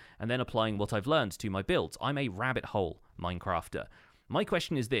Pompeii, and then applying what I've learned to my builds. I'm a rabbit hole Minecrafter. My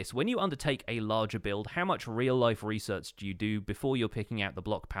question is this: when you undertake a larger build, how much real-life research do you do before you're picking out the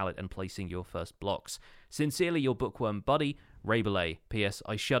block palette and placing your first blocks? Sincerely, your bookworm buddy, Ray Belay. P.S.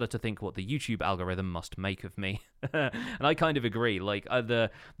 I shudder to think what the YouTube algorithm must make of me. And I kind of agree. Like, the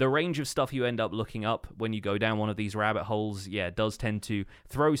range of stuff you end up looking up when you go down one of these rabbit holes, does tend to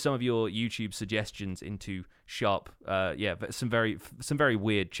throw some of your YouTube suggestions into sharp, some very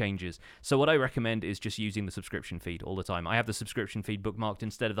weird changes. So what I recommend is just using the subscription feed all the time. I have the subscription feed bookmarked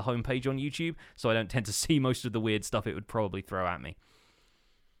instead of the homepage on YouTube, so I don't tend to see most of the weird stuff it would probably throw at me.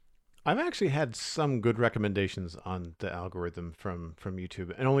 I've actually had some good recommendations on the algorithm from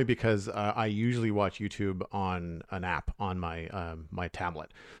YouTube, and only because I usually watch YouTube on an app on my my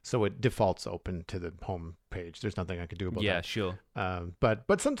tablet, so it defaults open to the home page. There's nothing I could do about that. Yeah, sure.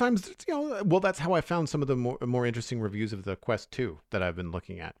 But sometimes, well, that's how I found some of the more interesting reviews of the Quest 2 that I've been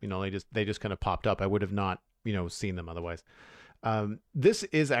looking at. They just kind of popped up. I would have not seen them otherwise. This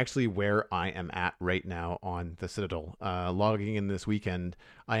is actually where I am at right now on the Citadel. Logging in this weekend,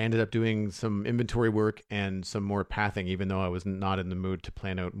 I ended up doing some inventory work and some more pathing, even though I was not in the mood to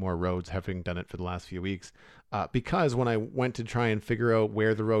plan out more roads, having done it for the last few weeks. Because when I went to try and figure out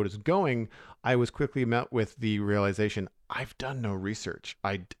where the road is going, I was quickly met with the realization, I've done no research.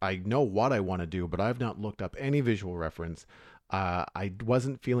 I know what I want to do, but I've not looked up any visual reference. I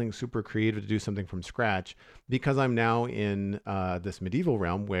wasn't feeling super creative to do something from scratch because I'm now in this medieval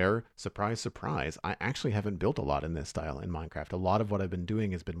realm where, surprise, surprise, I actually haven't built a lot in this style in Minecraft. A lot of what I've been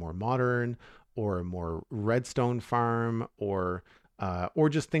doing has been more modern or more redstone farm or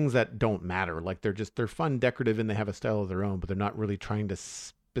just things that don't matter. Like they're fun, decorative, and they have a style of their own, but they're not really trying to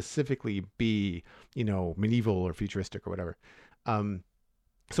specifically be, medieval or futuristic or whatever.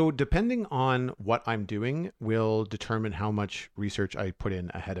 So depending on what I'm doing will determine how much research I put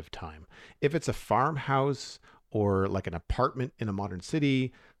in ahead of time. If it's a farmhouse or like an apartment in a modern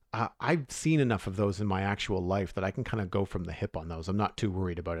city, I've seen enough of those in my actual life that I can kind of go from the hip on those. I'm not too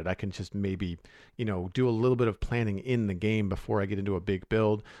worried about it. I can just maybe, do a little bit of planning in the game before I get into a big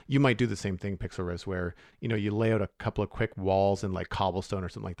build. You might do the same thing, Pixelriz, where, you lay out a couple of quick walls and like cobblestone or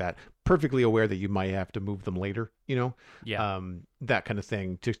something like that, perfectly aware that you might have to move them later, that kind of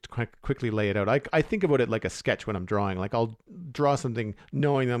thing. Just quickly lay it out. I think about it like a sketch when I'm drawing. Like I'll draw something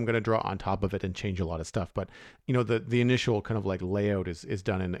knowing that I'm going to draw on top of it and change a lot of stuff. But, the initial kind of like layout is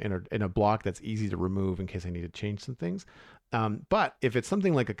done in a block that's easy to remove in case I need to change some things. But if it's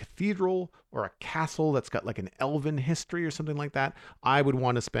something like a cathedral or a castle that's got like an elven history or something like that, I would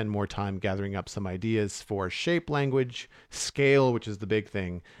want to spend more time gathering up some ideas for shape, language, scale, which is the big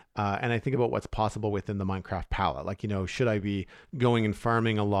thing. And I think about what's possible within the Minecraft palette. Like, should I be going and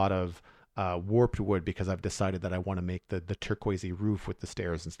farming a lot of warped wood because I've decided that I want to make the turquoisey roof with the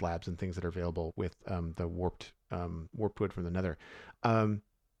stairs and slabs and things that are available with the warped wood from the nether.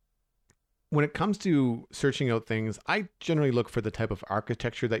 When it comes to searching out things, I generally look for the type of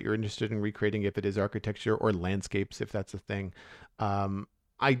architecture that you're interested in recreating, if it is architecture, or landscapes, if that's a thing.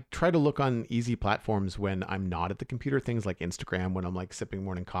 I try to look on easy platforms when I'm not at the computer, things like Instagram when I'm like sipping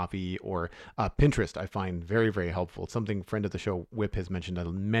morning coffee, or Pinterest I find very, very helpful. Something friend of the show, Whip, has mentioned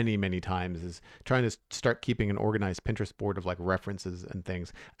many, many times is trying to start keeping an organized Pinterest board of like references and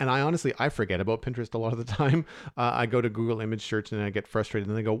things. And I forget about Pinterest a lot of the time. I go to Google image search and I get frustrated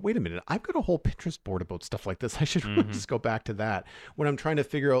and I go, wait a minute, I've got a whole Pinterest board about stuff like this. I should really just go back to that. When I'm trying to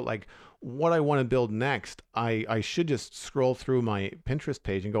figure out like what I want to build next, I should just scroll through my Pinterest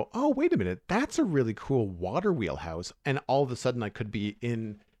page and go, oh, wait a minute, that's a really cool water wheel house. And all of a sudden I could be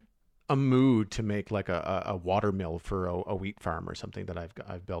in a mood to make like a water mill for a wheat farm or something that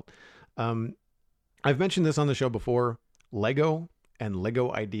I've built. I've mentioned this on the show before. Lego and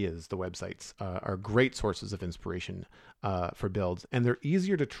Lego Ideas, the websites, are great sources of inspiration for builds. And they're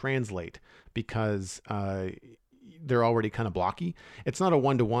easier to translate because they're already kind of blocky. It's not a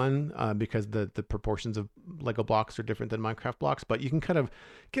one-to-one because the proportions of Lego blocks are different than Minecraft blocks, but you can kind of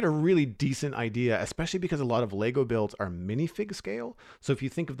get a really decent idea, especially because a lot of Lego builds are minifig scale. So if you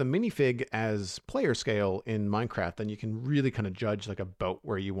think of the minifig as player scale in Minecraft, then you can really kind of judge like about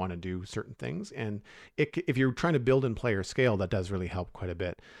where you want to do certain things. And if you're trying to build in player scale, that does really help quite a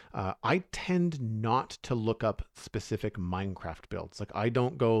bit. I tend not to look up specific Minecraft builds. Like I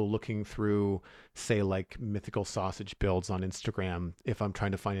don't go looking through, say, like mythical sausage builds on Instagram if I'm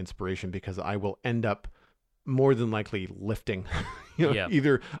trying to find inspiration, because I will end up more than likely lifting, Yeah.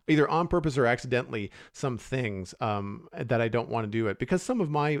 either on purpose or accidentally, some things that I don't want to do it, because some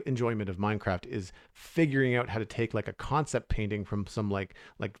of my enjoyment of Minecraft is figuring out how to take like a concept painting from some like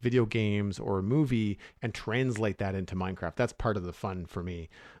video games or a movie and translate that into Minecraft. That's part of the fun for me.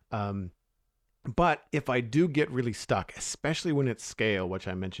 But if I do get really stuck, especially when it's scale, which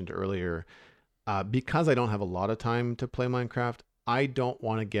I mentioned earlier, because I don't have a lot of time to play Minecraft, I don't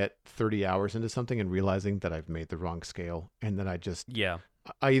want to get 30 hours into something and realizing that I've made the wrong scale, and then I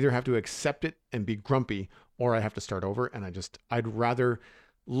either have to accept it and be grumpy, or I have to start over. And I'd rather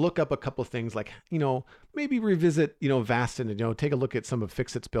look up a couple of things, like, maybe revisit, Vastin, and, take a look at some of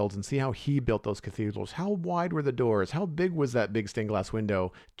Fixit's builds and see how he built those cathedrals. How wide were the doors? How big was that big stained glass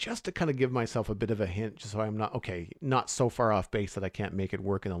window? Just to kind of give myself a bit of a hint, just so I'm not so far off base that I can't make it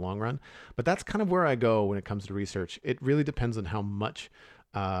work in the long run. But that's kind of where I go when it comes to research. It really depends on how much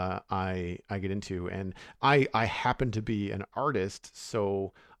I get into. And I happen to be an artist,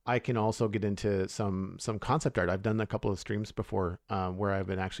 so I can also get into some concept art. I've done a couple of streams before where I've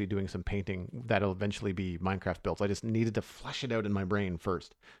been actually doing some painting that'll eventually be Minecraft builds. I just needed to flesh it out in my brain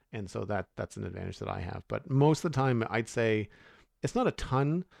first, and so that's an advantage that I have. But most of the time, I'd say it's not a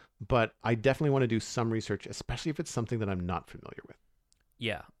ton, but I definitely want to do some research, especially if it's something that I'm not familiar with.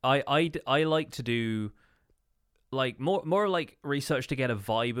 Yeah, I like to do like more like research to get a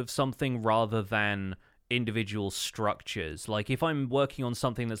vibe of something rather than individual structures. Like if I'm working on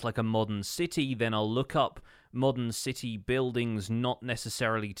something that's like a modern city, then I'll look up modern city buildings, not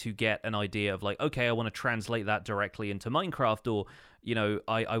necessarily to get an idea of like, okay, I want to translate that directly into Minecraft, or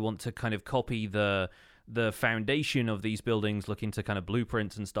I want to kind of copy the foundation of these buildings, look into kind of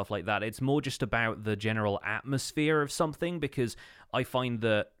blueprints and stuff like that. It's more just about the general atmosphere of something, because I find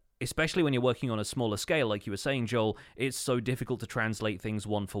that especially when you're working on a smaller scale, like you were saying, Joel, it's so difficult to translate things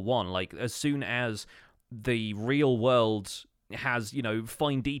one for one. Like as soon as the real world has,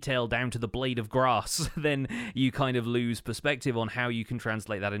 fine detail down to the blade of grass, then you kind of lose perspective on how you can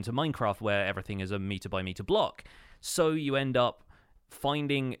translate that into Minecraft, where everything is a meter by meter block. So you end up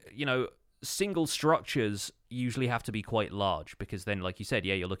finding, single structures usually have to be quite large, because then, like you said,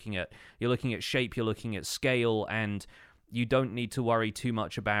 you're looking at shape, you're looking at scale, and you don't need to worry too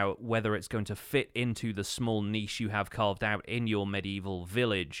much about whether it's going to fit into the small niche you have carved out in your medieval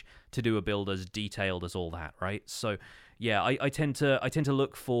village to do a build as detailed as all that, right? So, yeah, I tend to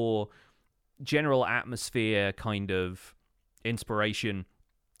look for general atmosphere kind of inspiration,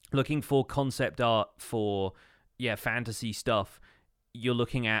 looking for concept art for, fantasy stuff. You're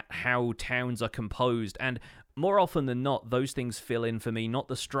looking at how towns are composed, and more often than not, those things fill in for me, not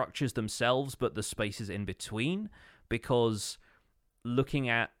the structures themselves, but the spaces in between. Because looking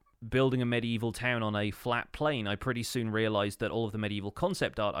at building a medieval town on a flat plain, I pretty soon realized that all of the medieval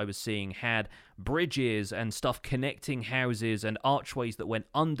concept art I was seeing had bridges and stuff connecting houses and archways that went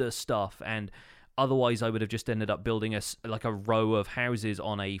under stuff, and otherwise I would have just ended up building a row of houses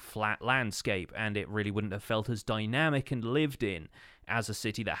on a flat landscape, and it really wouldn't have felt as dynamic and lived in as a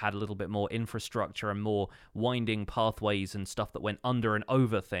city that had a little bit more infrastructure and more winding pathways and stuff that went under and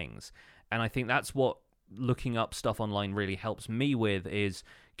over things. And I think that's what looking up stuff online really helps me with, is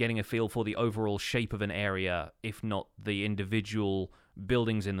getting a feel for the overall shape of an area, if not the individual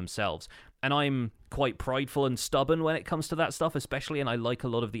buildings in themselves. And I'm quite prideful and stubborn when it comes to that stuff, especially, and I like a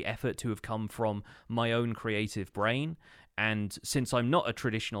lot of the effort to have come from my own creative brain. And since I'm not a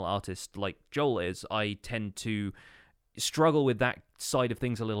traditional artist like Joel is, I tend to struggle with that side of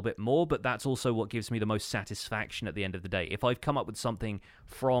things a little bit more, but that's also what gives me the most satisfaction at the end of the day. If I've come up with something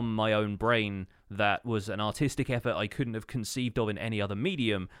from my own brain that was an artistic effort I couldn't have conceived of in any other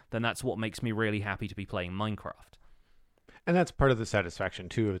medium, then that's what makes me really happy to be playing Minecraft. And that's part of the satisfaction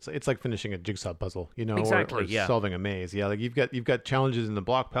too. It's like finishing a jigsaw puzzle, Exactly, or solving a maze. Yeah, like you've got challenges in the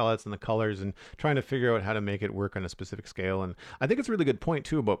block palettes and the colors, and trying to figure out how to make it work on a specific scale. And I think it's a really good point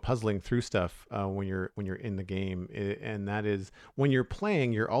too about puzzling through stuff when you're in the game. And that is, when you're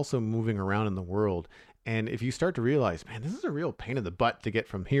playing, you're also moving around in the world. And if you start to realize, man, this is a real pain in the butt to get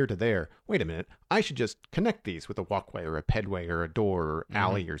from here to there. Wait a minute, I should just connect these with a walkway or a pedway or a door or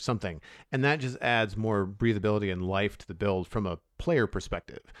alley or something. And that just adds more breathability and life to the build from a player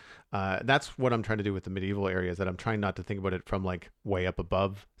perspective. That's what I'm trying to do with the medieval areas, that I'm trying not to think about it from like way up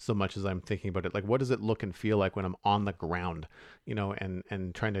above so much as I'm thinking about it like, what does it look and feel like when I'm on the ground,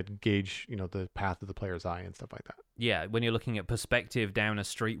 and trying to gauge, the path of the player's eye and stuff like that. Yeah, when you're looking at perspective down a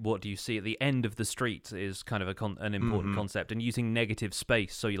street, what do you see at the end of the street is kind of an important concept. And using negative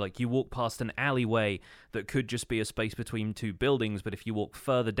space, so you walk past an alleyway that could just be a space between two buildings, but if you walk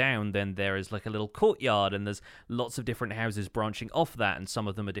further down, then there is like a little courtyard, and there's lots of different houses branching off that, and some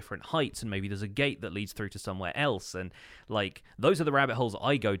of them are different heights, and maybe there's a gate that leads through to somewhere else, and like those are the rabbit holes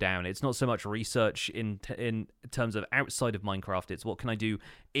I go down. It's not so much research in terms of outside of Minecraft, it's what can I do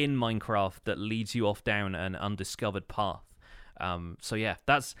in Minecraft that leads you off down an undiscovered path. So yeah,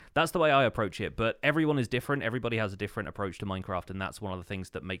 that's the way I approach it, but everyone is different. Everybody has a different approach to Minecraft, and that's one of the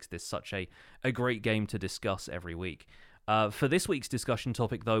things that makes this such a great game to discuss every week. For this week's discussion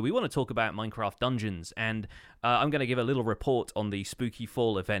topic, though, we want to talk about Minecraft Dungeons, and I'm going to give a little report on the Spooky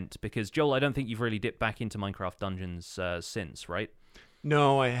Fall event, because, Joel, I don't think you've really dipped back into Minecraft Dungeons since, right?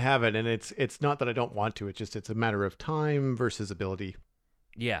 No, I haven't, and it's not that I don't want to, it's a matter of time versus ability.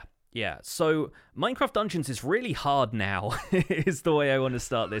 Yeah, so Minecraft Dungeons is really hard now, is the way I want to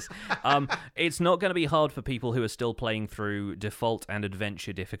start this. It's not going to be hard for people who are still playing through default and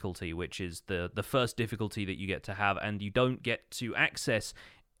adventure difficulty, which is the first difficulty that you get to have, and you don't get to access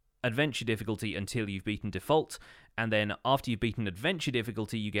adventure difficulty until you've beaten default, and then after you've beaten adventure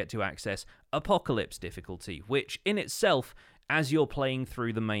difficulty, you get to access apocalypse difficulty, which in itself, as you're playing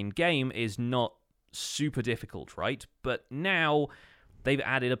through the main game, is not super difficult, right? But now they've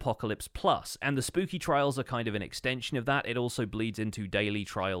added Apocalypse Plus, and the Spooky Trials are kind of an extension of that. It also bleeds into daily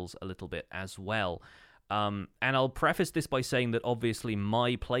trials a little bit as well. And I'll preface this by saying that obviously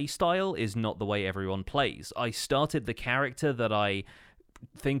my playstyle is not the way everyone plays. I started the character that I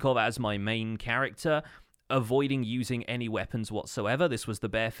think of as my main character, avoiding using any weapons whatsoever. This was the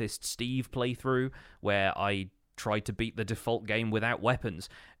Barefist Steve playthrough, where I tried to beat the default game without weapons.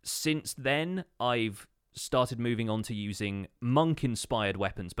 Since then, I've started moving on to using monk-inspired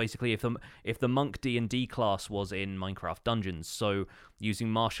weapons. Basically, if the monk D&D class was in Minecraft Dungeons, so using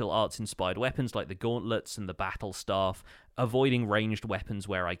martial arts-inspired weapons like the gauntlets and the battle staff, avoiding ranged weapons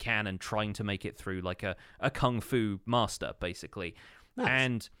where I can, and trying to make it through like a kung fu master, basically. Nice.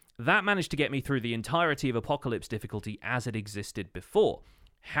 And that managed to get me through the entirety of Apocalypse difficulty as it existed before.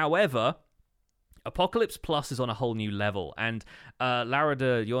 However, Apocalypse Plus is on a whole new level, and Lara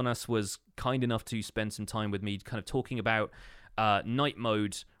de Jonas was kind enough to spend some time with me kind of talking about night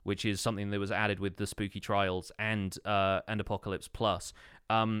mode, which is something that was added with the Spooky Trials and Apocalypse Plus.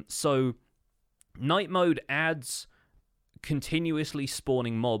 So night mode adds continuously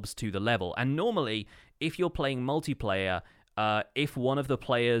spawning mobs to the level, and normally if you're playing multiplayer, if one of the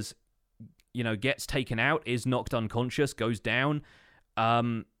players gets taken out, is knocked unconscious, goes down,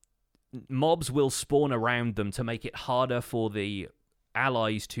 mobs will spawn around them to make it harder for the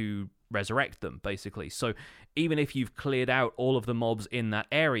allies to resurrect them, basically. So even if you've cleared out all of the mobs in that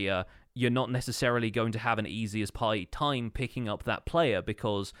area, you're not necessarily going to have an easy as pie time picking up that player,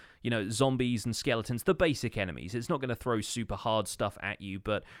 because, zombies and skeletons, the basic enemies, it's not going to throw super hard stuff at you,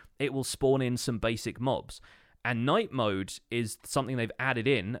 but it will spawn in some basic mobs. And night mode is something they've added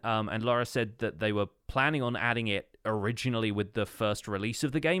in, and Laura said that they were planning on adding it originally with the first release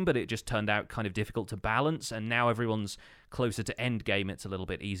of the game, but it just turned out kind of difficult to balance, and now everyone's closer to end game, it's a little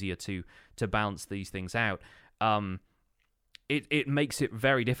bit easier to balance these things out. It makes it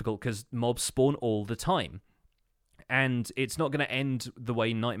very difficult because mobs spawn all the time. And it's not going to end the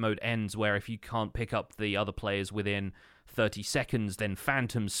way night mode ends, where if you can't pick up the other players within 30 seconds, then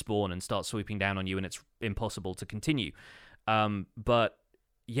phantoms spawn and start sweeping down on you, and it's impossible to continue. But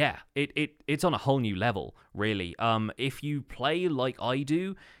yeah, it's on a whole new level, really. If you play like I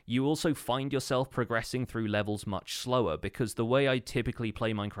do, you also find yourself progressing through levels much slower, because the way I typically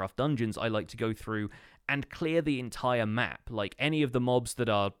play Minecraft Dungeons, I like to go through and clear the entire map. Like, any of the mobs that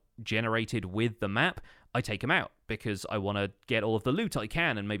are generated with the map, I take them out, because I want to get all of the loot I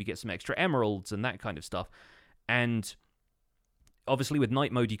can and maybe get some extra emeralds and that kind of stuff. And obviously with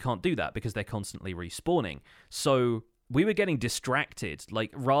night mode, you can't do that because they're constantly respawning. So we were getting distracted.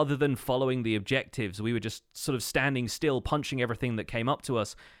 Like, rather than following the objectives, we were just sort of standing still, punching everything that came up to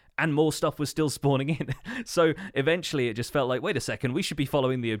us, and more stuff was still spawning in. So eventually it just felt like, wait a second, we should be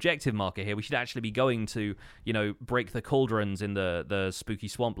following the objective marker here. We should actually be going to, break the cauldrons in the spooky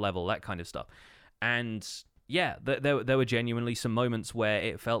swamp level, that kind of stuff. And yeah, there were genuinely some moments where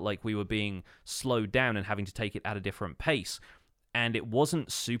it felt like we were being slowed down and having to take it at a different pace. And it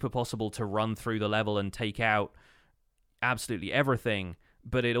wasn't super possible to run through the level and take out absolutely everything,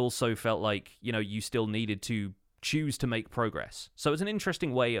 but it also felt like, you still needed to choose to make progress. So it's an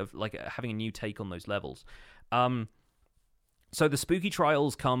interesting way of like having a new take on those levels. So the Spooky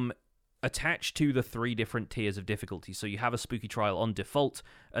Trials come attached to the 3 different tiers of difficulty. So you have a Spooky Trial on default,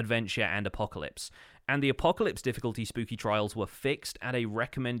 adventure, and apocalypse. And the apocalypse difficulty Spooky Trials were fixed at a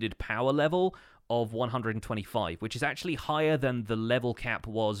recommended power level of 125, which is actually higher than the level cap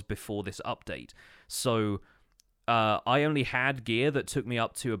was before this update. So I only had gear that took me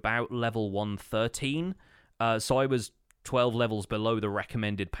up to about level 113. So I was 12 levels below the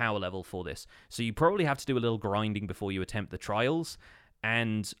recommended power level for this. So you probably have to do a little grinding before you attempt the trials.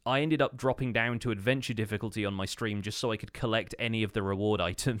 And I ended up dropping down to adventure difficulty on my stream just so I could collect any of the reward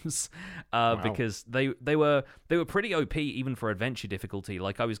items, because they were pretty OP even for adventure difficulty.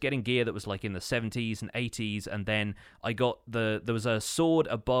 Like, I was getting gear that was like in the 70s and 80s, and then I got there was a sword,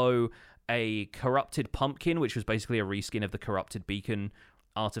 a bow, a corrupted pumpkin, which was basically a reskin of the corrupted beacon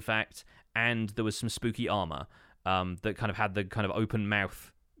artifact, and there was some spooky armor that kind of had the kind of open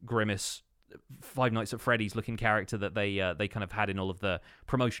mouth grimace Five Nights at Freddy's looking character that they kind of had in all of the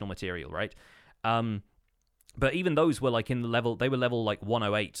promotional material, right? But even those were like in the level, they were level like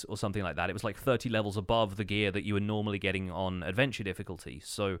 108 or something like that. It was like 30 levels above the gear that you were normally getting on adventure difficulty.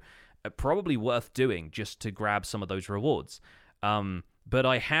 So probably worth doing just to grab some of those rewards. But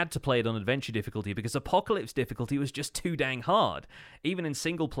I had to play it on adventure difficulty because Apocalypse difficulty was just too dang hard. Even in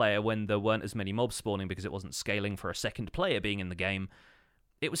single player, when there weren't as many mobs spawning because it wasn't scaling for a second player being in the game,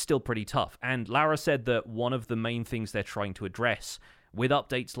 it was still pretty tough. And Lara said that one of the main things they're trying to address with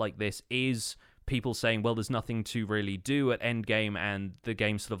updates like this is people saying, well, there's nothing to really do at endgame, and the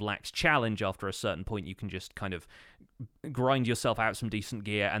game sort of lacks challenge after a certain point. You can just kind of grind yourself out some decent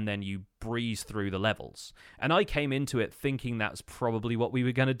gear, and then you breeze through the levels. And I came into it thinking that's probably what we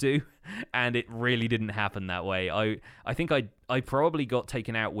were going to do, and it really didn't happen that way. I think I probably got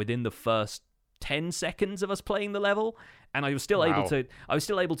taken out within the first 10 seconds of us playing the level, and I was still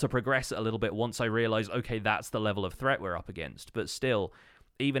able to progress it a little bit once I realized, okay, that's the level of threat we're up against. But still,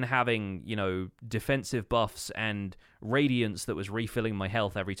 even having, defensive buffs and radiance that was refilling my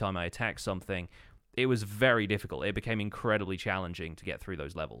health every time I attacked something, it was very difficult. It became incredibly challenging to get through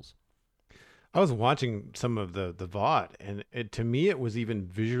those levels. I was watching some of the VOD, and to me, it was even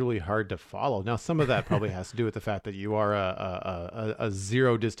visually hard to follow. Now, some of that probably has to do with the fact that you are a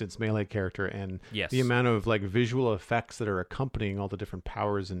zero distance melee character, and the amount of like visual effects that are accompanying all the different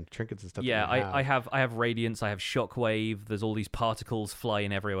powers and trinkets and stuff. Yeah, I have radiance, I have shockwave. There's all these particles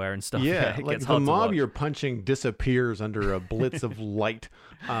flying everywhere and stuff. Yeah, like the mob you're punching disappears under a blitz of light,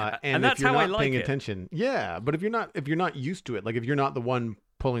 and that's if you're how I not like paying it. attention, yeah. But if you're not used to it, like if you're not the one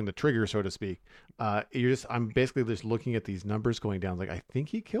pulling the trigger, so to speak, I'm basically just looking at these numbers going down. Like, I think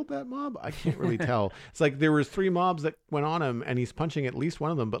he killed that mob. I can't really tell. It's like there was 3 mobs that went on him, and he's punching at least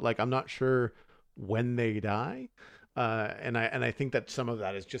one of them, but like I'm not sure when they die. And I think that some of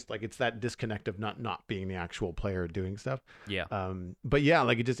that is just like it's that disconnect of not being the actual player doing stuff. Yeah. But yeah,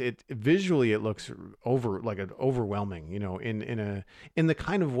 like it visually it looks overwhelming, in the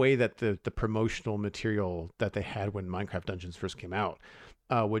kind of way that the promotional material that they had when Minecraft Dungeons first came out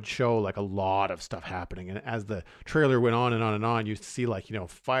would show like a lot of stuff happening. And as the trailer went on and on and on, you see like,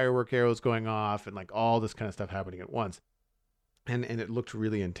 firework arrows going off and like all this kind of stuff happening at once. And it looked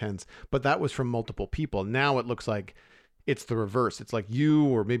really intense, but that was from multiple people. Now it looks like it's the reverse. It's like you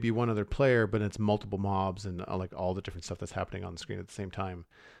or maybe one other player, but it's multiple mobs and like all the different stuff that's happening on the screen at the same time.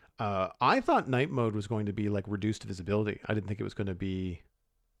 I thought night mode was going to be like reduced visibility. I didn't think it was going to be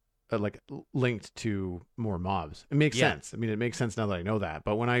like linked to more mobs. It makes sense. I mean, it makes sense now that I know that.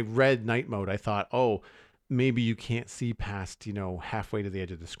 But when I read night mode, I thought, oh, maybe you can't see past, halfway to the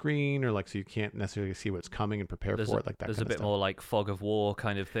edge of the screen, or like, so you can't necessarily see what's coming and prepare for it. Like that. There's kind a bit stuff. more like fog of war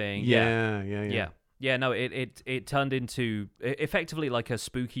kind of thing. Yeah. No, it turned into effectively like a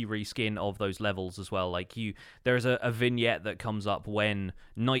spooky reskin of those levels as well. Like there's a vignette that comes up when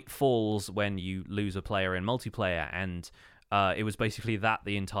night falls when you lose a player in multiplayer, and it was basically that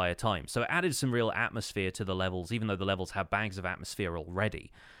the entire time. So it added some real atmosphere to the levels, even though the levels have bags of atmosphere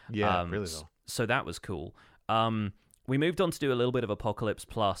already. Yeah, really though. So that was cool. We moved on to do a little bit of Apocalypse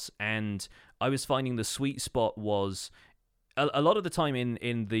Plus, and I was finding the sweet spot was a lot of the time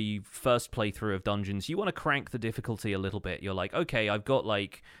in the first playthrough of Dungeons, you want to crank the difficulty a little bit. You're like, okay, I've got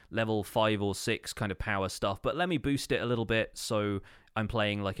like level 5 or 6 kind of power stuff, but let me boost it a little bit so I'm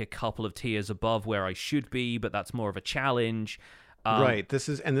playing like a couple of tiers above where I should be, but that's more of a challenge. Right. This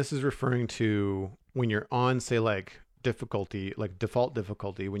is referring to when you're on, say, like difficulty, like default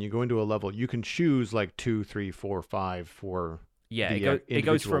difficulty. When you go into a level, you can choose like 2, 3, 4, 5 for it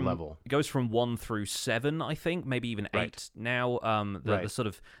goes from level. It goes from 1 through 7, I think, maybe even 8 right. now. The sort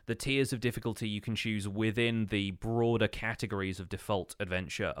of the tiers of difficulty you can choose within the broader categories of default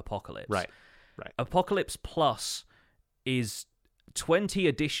adventure Apocalypse. Right. Apocalypse Plus is 20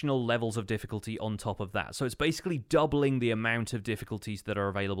 additional levels of difficulty on top of that. So it's basically doubling the amount of difficulties that are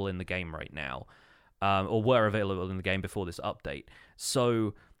available in the game right now, or were available in the game before this update.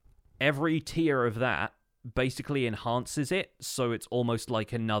 So every tier of that basically enhances it, so it's almost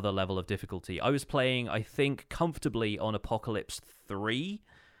like another level of difficulty. I was playing, I think, comfortably on Apocalypse 3,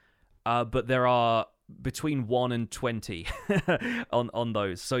 but there are between 1 and 20 on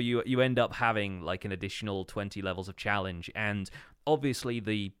those. So you end up having like an additional 20 levels of challenge, and obviously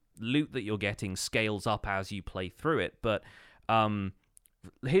the loot that you're getting scales up as you play through it. But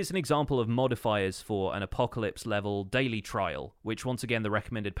here's an example of modifiers for an Apocalypse level daily trial, which once again the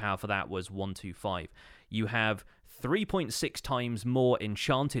recommended power for that was 125. You have 3.6 times more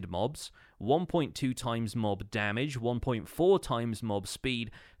enchanted mobs, 1.2 times mob damage, 1.4 times mob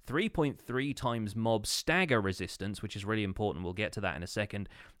speed, 3.3 times mob stagger resistance, which is really important, we'll get to that in a second,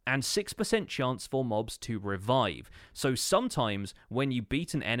 and 6% chance for mobs to revive. So sometimes when you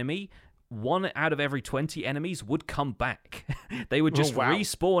beat an enemy, 1 out of every 20 enemies would come back. They would just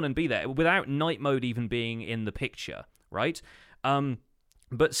respawn and be there without night mode even being in the picture, right?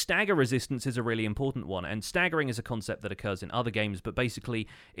 But stagger resistance is a really important one, and staggering is a concept that occurs in other games, but basically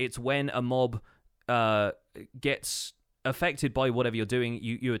it's when a mob gets affected by whatever you're doing,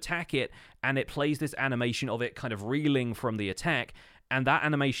 you attack it, and it plays this animation of it kind of reeling from the attack, and that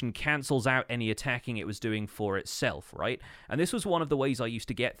animation cancels out any attacking it was doing for itself, right? And this was one of the ways I used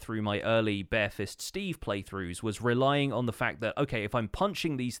to get through my early Barefist Steve playthroughs, was relying on the fact that, okay, if I'm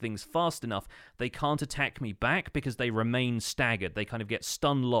punching these things fast enough, they can't attack me back because they remain staggered. They kind of get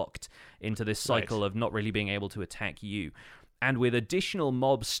stun-locked into this cycle of not really being able to attack you. And with additional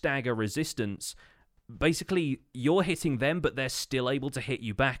mob stagger resistance, basically you're hitting them, but they're still able to hit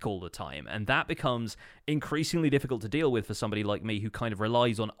you back all the time, and that becomes increasingly difficult to deal with for somebody like me who kind of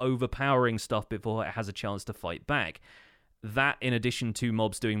relies on overpowering stuff before it has a chance to fight back. That, in addition to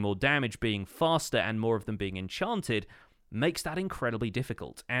mobs doing more damage, being faster, and more of them being enchanted, makes that incredibly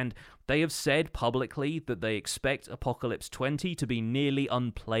difficult. And they have said publicly that they expect Apocalypse 20 to be nearly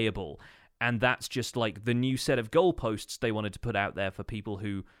unplayable, and that's just like the new set of goalposts they wanted to put out there for people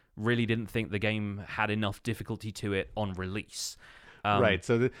who really didn't think the game had enough difficulty to it on release. Right.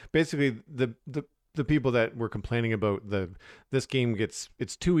 So basically, the people that were complaining about this game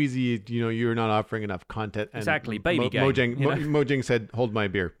it's too easy. You know, you're not offering enough content. And exactly, baby game. Mojang said, "Hold my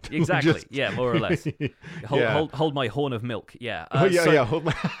beer." Exactly. Yeah, more or less. Hold my horn of milk. Yeah. Hold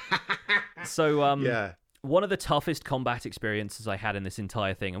my. So one of the toughest combat experiences I had in this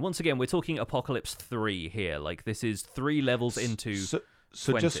entire thing, and once again, we're talking Apocalypse 3 here. Like, this is 3 levels into.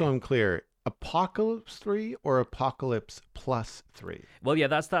 So just so I'm clear, Apocalypse 3 or Apocalypse plus 3? Well, yeah,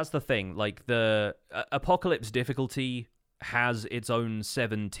 that's the thing. Like, the Apocalypse difficulty has its own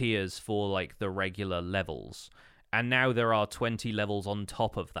 7 tiers for like the regular levels, and now there are 20 levels on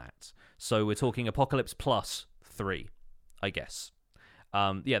top of that. So we're talking Apocalypse plus 3, I guess.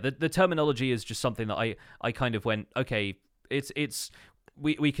 The terminology is just something that I kind of went, okay, it's.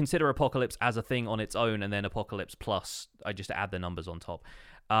 We consider Apocalypse as a thing on its own, and then Apocalypse Plus, I just add the numbers on top.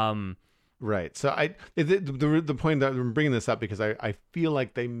 Right. So the point that I'm bringing this up because I feel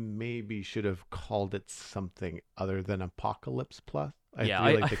like they maybe should have called it something other than Apocalypse Plus. I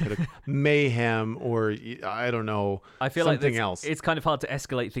feel like they could have Mayhem or I don't know. I feel something like else. It's kind of hard to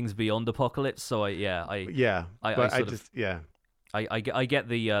escalate things beyond Apocalypse. So I get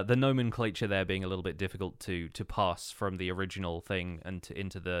the nomenclature there being a little bit difficult to pass from the original thing and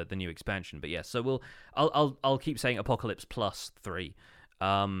into the new expansion. But yeah, so I'll keep saying Apocalypse plus 3.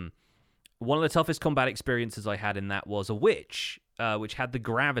 One of the toughest combat experiences I had in that was a witch, which had the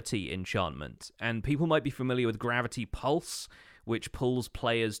gravity enchantment, and people might be familiar with Gravity Pulse, which pulls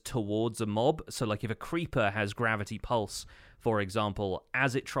players towards a mob. So like if a creeper has Gravity Pulse, for example,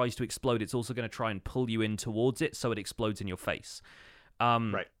 as it tries to explode, it's also going to try and pull you in towards it so it explodes in your face.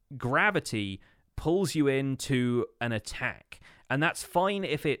 Right. Gravity pulls you into an attack, and that's fine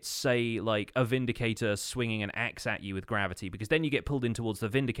if it's, say, like a Vindicator swinging an axe at you with gravity, because then you get pulled in towards the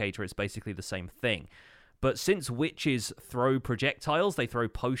Vindicator. It's basically the same thing. But since witches throw projectiles, they throw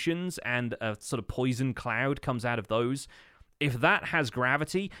potions, and a sort of poison cloud comes out of those. If that has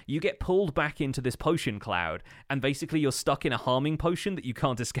gravity, you get pulled back into this potion cloud, and basically you're stuck in a harming potion that you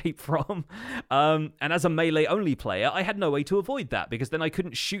can't escape from. And as a melee-only player, I had no way to avoid that, because then I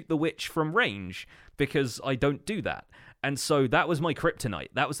couldn't shoot the witch from range, because I don't do that. And so that was my kryptonite.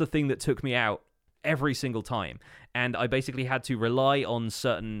 That was the thing that took me out every single time. And I basically had to rely on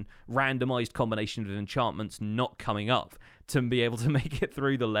certain randomized combinations of enchantments not coming up to be able to make it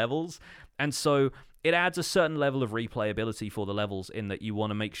through the levels. And so it adds a certain level of replayability for the levels, in that you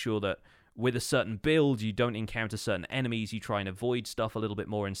want to make sure that with a certain build, you don't encounter certain enemies. You try and avoid stuff a little bit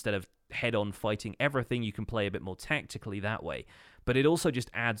more instead of head-on fighting everything. You can play a bit more tactically that way. But it also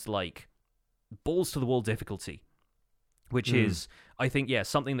just adds, like, balls-to-the-wall difficulty, which is, I think,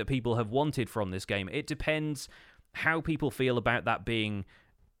 something that people have wanted from this game. It depends how people feel about that being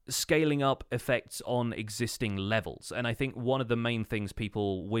scaling up effects on existing levels. And I think one of the main things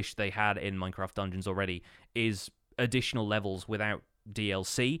people wish they had in Minecraft Dungeons already is additional levels without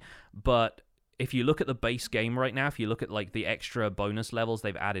DLC. But if you look at the base game right now, if you look at like the extra bonus levels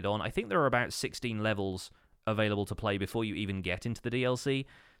they've added on, I think there are about 16 levels available to play before you even get into the DLC.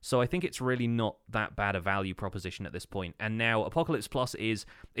 So I think it's really not that bad a value proposition at this point. And now Apocalypse Plus is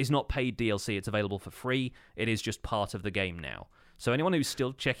not paid DLC. It's available for free. It is just part of the game now. So anyone who's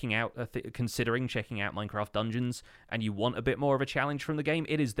still considering checking out Minecraft Dungeons and you want a bit more of a challenge from the game,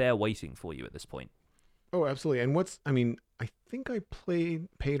 it is there waiting for you at this point. Oh, absolutely. And I think I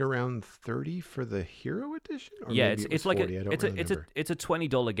paid around 30 for the Hero Edition. Or yeah, maybe it's like it's a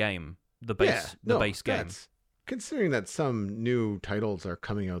 $20 game. The base game. Considering that some new titles are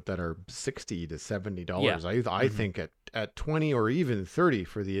coming out that are $60 to $70, I think at 20 or even 30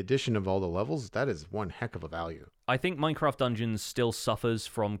 for the addition of all the levels, that is one heck of a value. I think Minecraft Dungeons still suffers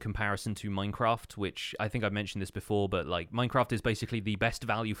from comparison to Minecraft, which I think I've mentioned this before, but like Minecraft is basically the best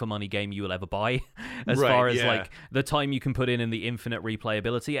value for money game you will ever buy as far as like the time you can put in and the infinite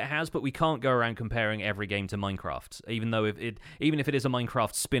replayability it has, but we can't go around comparing every game to Minecraft, even if it is a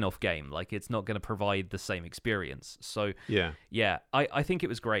Minecraft spin-off game, like it's not going to provide the same experience. So I think it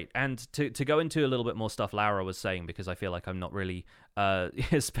was great. And to go into a little bit more stuff Laura was saying, because I feel like I'm not really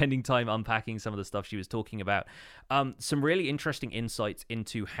spending time unpacking some of the stuff she was talking about. Some really interesting insights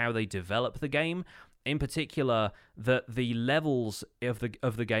into how they develop the game. In particular, that the levels of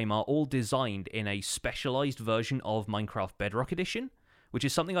the game are all designed in a specialized version of Minecraft Bedrock Edition, which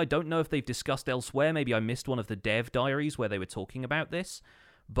is something I don't know if they've discussed elsewhere. Maybe I missed one of the dev diaries where they were talking about this.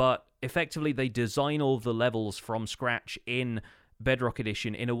 But effectively, they design all of the levels from scratch in Bedrock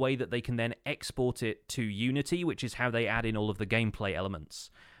Edition in a way that they can then export it to Unity, which is how they add in all of the gameplay elements.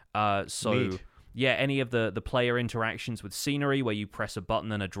 Neat. Yeah, any of the player interactions with scenery where you press a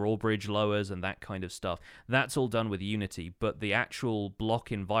button and a drawbridge lowers and that kind of stuff, that's all done with Unity, but the actual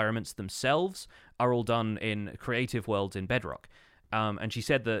block environments themselves are all done in creative worlds in Bedrock. And she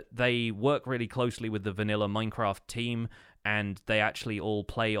said that they work really closely with the vanilla Minecraft team, and they actually all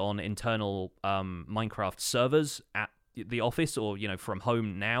play on internal Minecraft servers at the office or from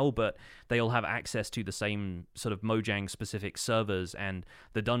home now, but they all have access to the same sort of Mojang specific servers, and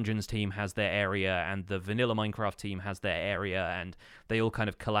the Dungeons team has their area and the vanilla Minecraft team has their area, and they all kind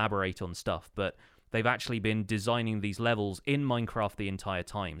of collaborate on stuff. But they've actually been designing these levels in Minecraft the entire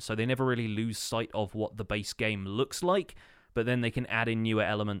time, so they never really lose sight of what the base game looks like, but then they can add in newer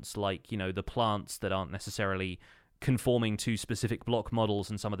elements like the plants that aren't necessarily conforming to specific block models,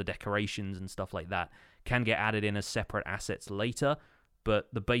 and some of the decorations and stuff like that can get added in as separate assets later, but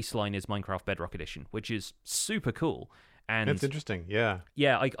the baseline is Minecraft Bedrock Edition, which is super cool. And that's interesting. Yeah,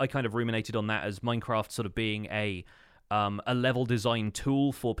 I kind of ruminated on that as Minecraft sort of being a level design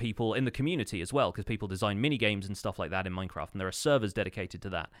tool for people in the community as well, because people design mini games and stuff like that in Minecraft, and there are servers dedicated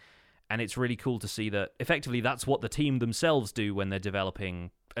to that. And it's really cool to see that effectively that's what the team themselves do when they're developing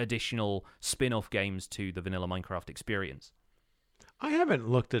additional spin-off games to the vanilla Minecraft experience. I haven't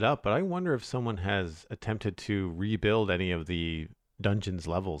looked it up, but I wonder if someone has attempted to rebuild any of the Dungeons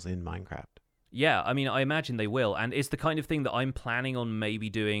levels in Minecraft. Yeah, I mean, I imagine they will, and it's the kind of thing that I'm planning on maybe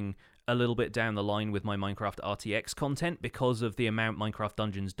doing a little bit down the line with my Minecraft RTX content, because of the amount Minecraft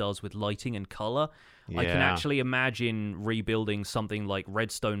Dungeons does with lighting and color. I can actually imagine rebuilding something like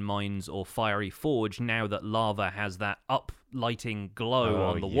Redstone Mines or Fiery Forge now that lava has that lighting glow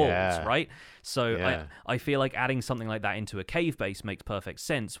on the walls, right? So I feel like adding something like that into a cave base makes perfect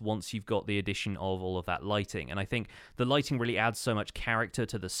sense once you've got the addition of all of that lighting. And I think the lighting really adds so much character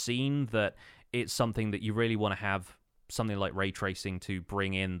to the scene that it's something that you really want to have something like ray tracing to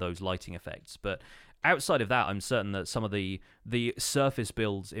bring in those lighting effects. But outside of that, I'm certain that some of the surface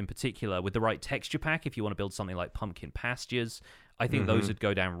builds in particular, with the right texture pack, if you want to build something like Pumpkin Pastures, I think those would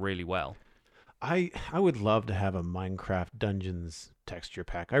go down really well. I would love to have a Minecraft Dungeons texture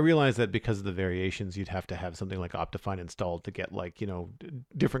pack. I realize that because of the variations, you'd have to have something like Optifine installed to get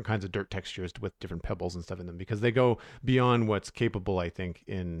different kinds of dirt textures with different pebbles and stuff in them, because they go beyond what's capable, I think,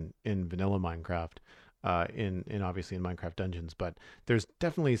 in vanilla Minecraft, in obviously in Minecraft Dungeons. But there's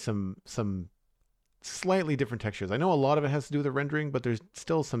definitely some slightly different textures. I know a lot of it has to do with the rendering, but there's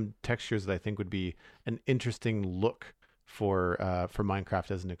still some textures that I think would be an interesting look for Minecraft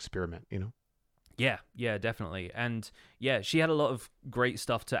as an experiment, Yeah, definitely. And yeah, she had a lot of great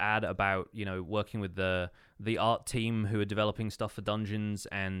stuff to add about, working with the art team who are developing stuff for Dungeons,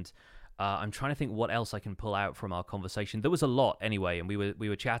 and I'm trying to think what else I can pull out from our conversation. There was a lot anyway, and we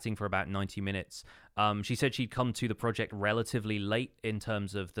were chatting for about 90 minutes. She said she'd come to the project relatively late in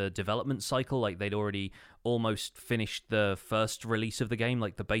terms of the development cycle. Like they'd already almost finished the first release of the game,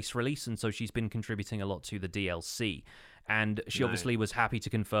 like the base release, and so she's been contributing a lot to the DLC. And she obviously was happy to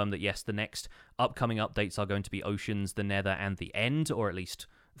confirm that, yes, the next upcoming updates are going to be Oceans, the Nether, and the End, or at least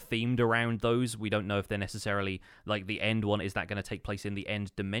themed around those. We don't know if they're necessarily like the End one. Is that going to take place in the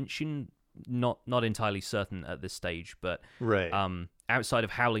End dimension? Not entirely certain at this stage, but right. Outside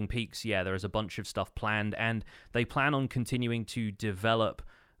of Howling Peaks, yeah, there is a bunch of stuff planned, and they plan on continuing to develop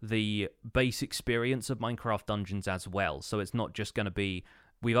the base experience of Minecraft Dungeons as well. So it's not just going to be,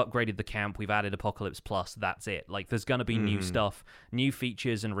 we've upgraded the camp, we've added Apocalypse Plus, that's it. Like, there's going to be new stuff, new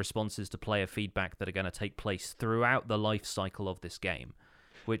features and responses to player feedback that are going to take place throughout the life cycle of this game.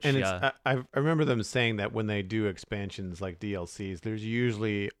 Which, and I remember them saying that when they do expansions like DLCs, there's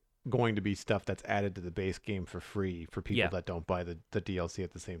usually going to be stuff that's added to the base game for free for people that don't buy the DLC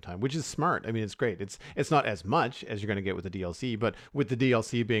at the same time, which is smart. I mean, it's great. It's not as much as you're going to get with the DLC, but with the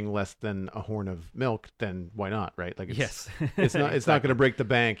DLC being less than a horn of milk, then why not, right? Like, yes, it's not it's not going to break the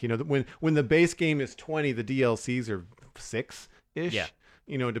bank. You know, when the base game is 20, the DLCs are 6-ish. Yeah.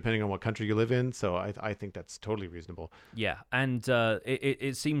 You know, depending on what country you live in. So I think that's totally reasonable. Yeah, and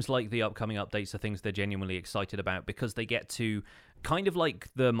it seems like the upcoming updates are things they're genuinely excited about, because they get to, kind of like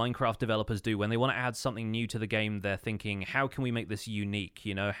the Minecraft developers do, when they want to add something new to the game, they're thinking, how can we make this unique?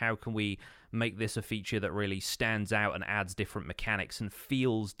 You know, how can we make this a feature that really stands out and adds different mechanics and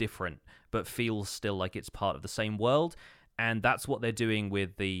feels different, but feels still like it's part of the same world? And that's what they're doing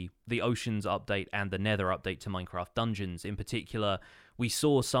with the Oceans update and the Nether update to Minecraft Dungeons. In particular, we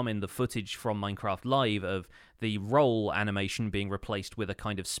saw some in the footage from Minecraft Live of the roll animation being replaced with a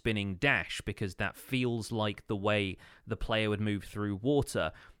kind of spinning dash, because that feels like the way the player would move through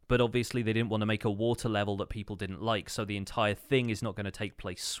water. But obviously they didn't want to make a water level that people didn't like, so the entire thing is not going to take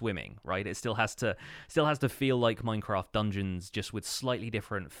place swimming, right? It still has to feel like Minecraft Dungeons, just with slightly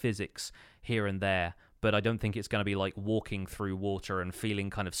different physics here and there. But I don't think it's going to be like walking through water and feeling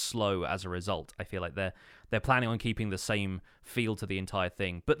kind of slow as a result. I feel like they're planning on keeping the same feel to the entire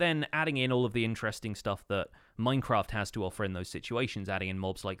thing, but then adding in all of the interesting stuff that Minecraft has to offer in those situations, adding in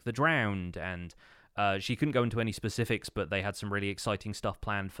mobs like the Drowned, and she couldn't go into any specifics, but they had some really exciting stuff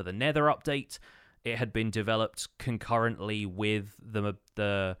planned for the Nether update. It had been developed concurrently with the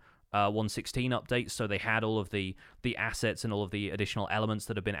 1.16 update, so they had all of the assets and all of the additional elements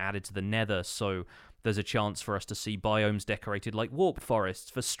that have been added to the Nether, so there's a chance for us to see biomes decorated like warped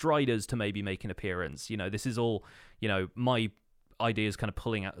forests, for striders to maybe make an appearance. You know, this is all, you know, my ideas kind of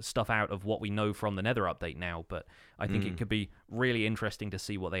pulling stuff out of what we know from the Nether update now, but I think it could be really interesting to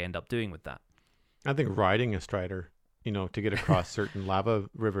see what they end up doing with that. I think riding a strider, you know, to get across certain lava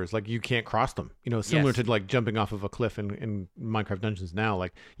rivers, like, you can't cross them, you know, similar to like jumping off of a cliff in Minecraft Dungeons now.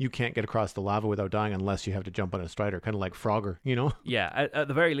 Like, you can't get across the lava without dying unless you have to jump on a strider, kind of like Frogger, you know? Yeah, at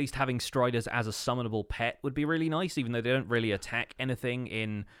the very least, having striders as a summonable pet would be really nice, even though they don't really attack anything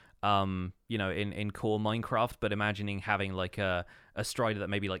in you know, in core Minecraft, but imagining having like a strider that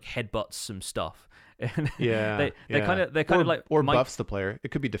maybe like headbutts some stuff. They're kind of like buffs the player.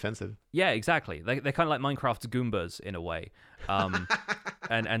 It could be defensive. Yeah, exactly. They're kind of like Minecraft's Goombas in a way.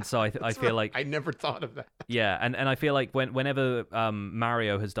 And so I feel like I never thought of that. Yeah, and I feel like whenever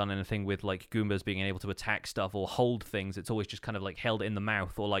Mario has done anything with like Goombas being able to attack stuff or hold things, it's always just kind of like held in the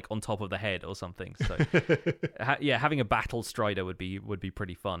mouth or like on top of the head or something. So having a battle strider would be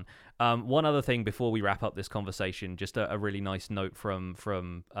pretty fun. One other thing before we wrap up this conversation, just a really nice note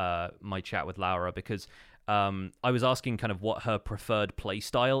from my chat with Laura, because I was asking kind of what her preferred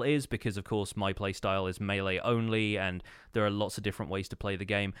playstyle is, because of course my playstyle is melee only, and there are lots of different ways to play the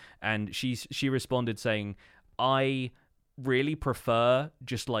game. And she responded saying, I really prefer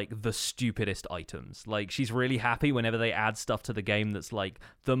just like the stupidest items. Like, she's really happy whenever they add stuff to the game that's like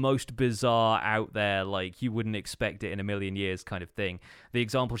the most bizarre out there, like you wouldn't expect it in a million years kind of thing. The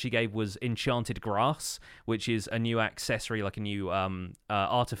example she gave was enchanted grass, which is a new accessory, like a new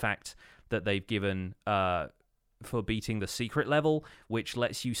artifact that they've given for beating the secret level, which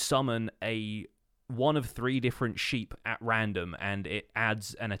lets you summon one of 3 different sheep at random, and it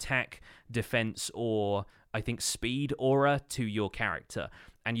adds an attack, defense, or I think speed aura to your character.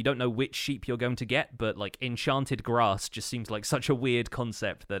 And you don't know which sheep you're going to get, but like enchanted grass just seems like such a weird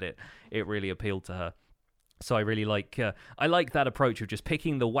concept that it really appealed to her. So I really like that approach of just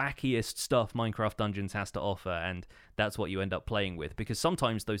picking the wackiest stuff Minecraft Dungeons has to offer, and that's what you end up playing with, because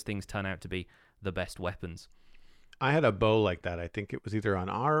sometimes those things turn out to be the best weapons. I had a bow like that. I think it was either on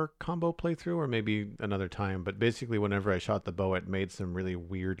our combo playthrough or maybe another time. But basically, whenever I shot the bow, it made some really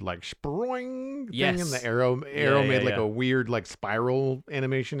weird, like, sproing thing, and the arrow made like a weird, like, spiral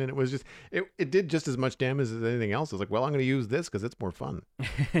animation, and it was just it did just as much damage as anything else. I was like, well, I'm going to use this because it's more fun.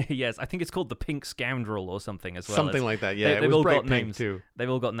 Yes, I think it's called the Pink Scoundrel or something as well. Something like that. Yeah, it was bright pink too. They've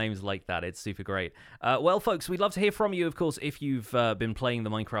all got names like that. It's super great. Well, folks, we'd love to hear from you, of course, if you've been playing the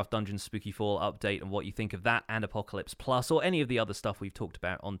Minecraft Dungeons Spooky Fall update and what you think of that and Apocalypse Plus or any of the other stuff we've talked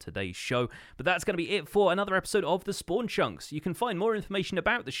about on today's show. But that's going to be it for another episode of The Spawn Chunks. You can find more information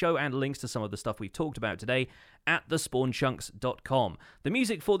about the show and links to some of the stuff we've talked about today at thespawnchunks.com. The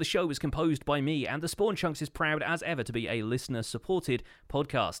music for the show was composed by me, and The Spawn Chunks is proud as ever to be a listener-supported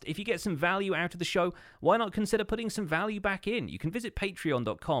podcast. If you get some value out of the show, why not consider putting some value back in? You can visit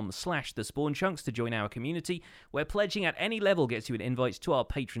patreon.com/thespawnchunks to join our community, where pledging at any level gets you an invite to our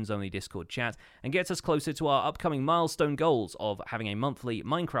patrons-only Discord chat and gets us closer to our upcoming milestone goals of having a monthly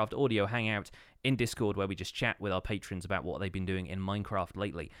Minecraft audio hangout in Discord where we just chat with our patrons about what they've been doing in Minecraft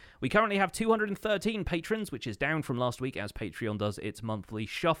lately. We currently have 213 patrons, which is down from last week as Patreon does its monthly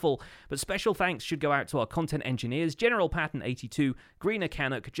shuffle, but special thanks should go out to our content engineers, General Patton 82, Greener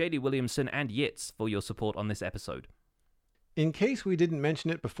Canuck, JD Williamson, and Yitz for your support on this episode. In case we didn't mention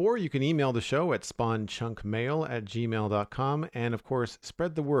it before, you can email the show at spawnchunkmail@gmail.com. And of course,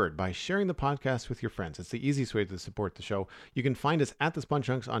 spread the word by sharing the podcast with your friends. It's the easiest way to support the show. You can find us at the Spawn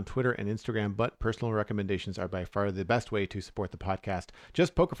Chunks on Twitter and Instagram, but personal recommendations are by far the best way to support the podcast.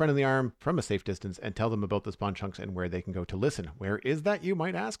 Just poke a friend in the arm from a safe distance and tell them about the Spawn Chunks and where they can go to listen. Where is that, you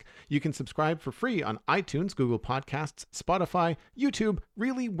might ask? You can subscribe for free on iTunes, Google Podcasts, Spotify, YouTube,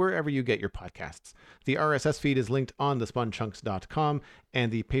 really wherever you get your podcasts. The RSS feed is linked on the SpawnChunks.com,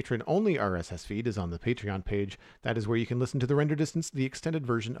 and the patron-only RSS feed is on the Patreon page. That is where you can listen to the render distance, the extended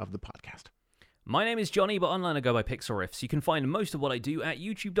version of the podcast. My name is Johnny, but online I go by Pixel Riffs. You can find most of what I do at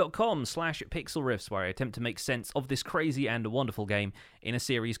youtube.com/pixelriffs, where I attempt to make sense of this crazy and wonderful game in a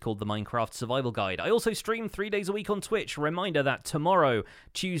series called the Minecraft Survival Guide. I also stream 3 days a week on Twitch. Reminder that tomorrow,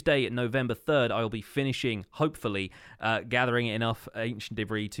 Tuesday, November 3rd, I will be finishing, hopefully, gathering enough ancient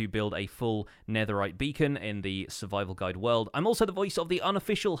debris to build a full netherite beacon in the Survival Guide world. I'm also the voice of the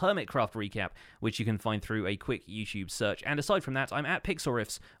unofficial Hermitcraft recap, which you can find through a quick YouTube search. And aside from that, I'm at Pixel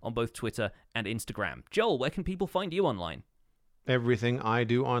Riffs on both Twitter and Instagram. Joel, where can people find you online? Everything I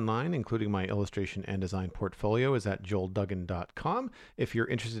do online, including my illustration and design portfolio, is at joelduggan.com. If you're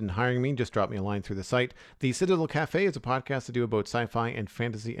interested in hiring me, just drop me a line through the site. The Citadel Cafe is a podcast I do about sci-fi and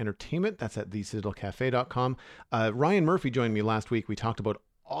fantasy entertainment. That's at thecitadelcafe.com. Ryan Murphy joined me last week. We talked about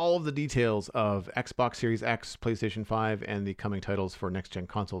all of the details of Xbox Series X, PlayStation 5, and the coming titles for next-gen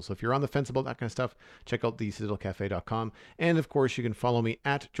consoles. So if you're on the fence about that kind of stuff, check out thecitadelcafe.com. And of course, you can follow me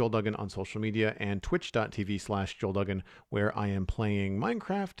at Joel Duggan on social media and twitch.tv/Joel Duggan, where I am playing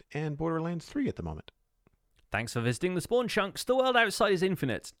Minecraft and Borderlands 3 at the moment. Thanks for visiting the Spawn Chunks. The world outside is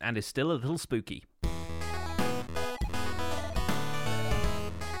infinite and is still a little spooky.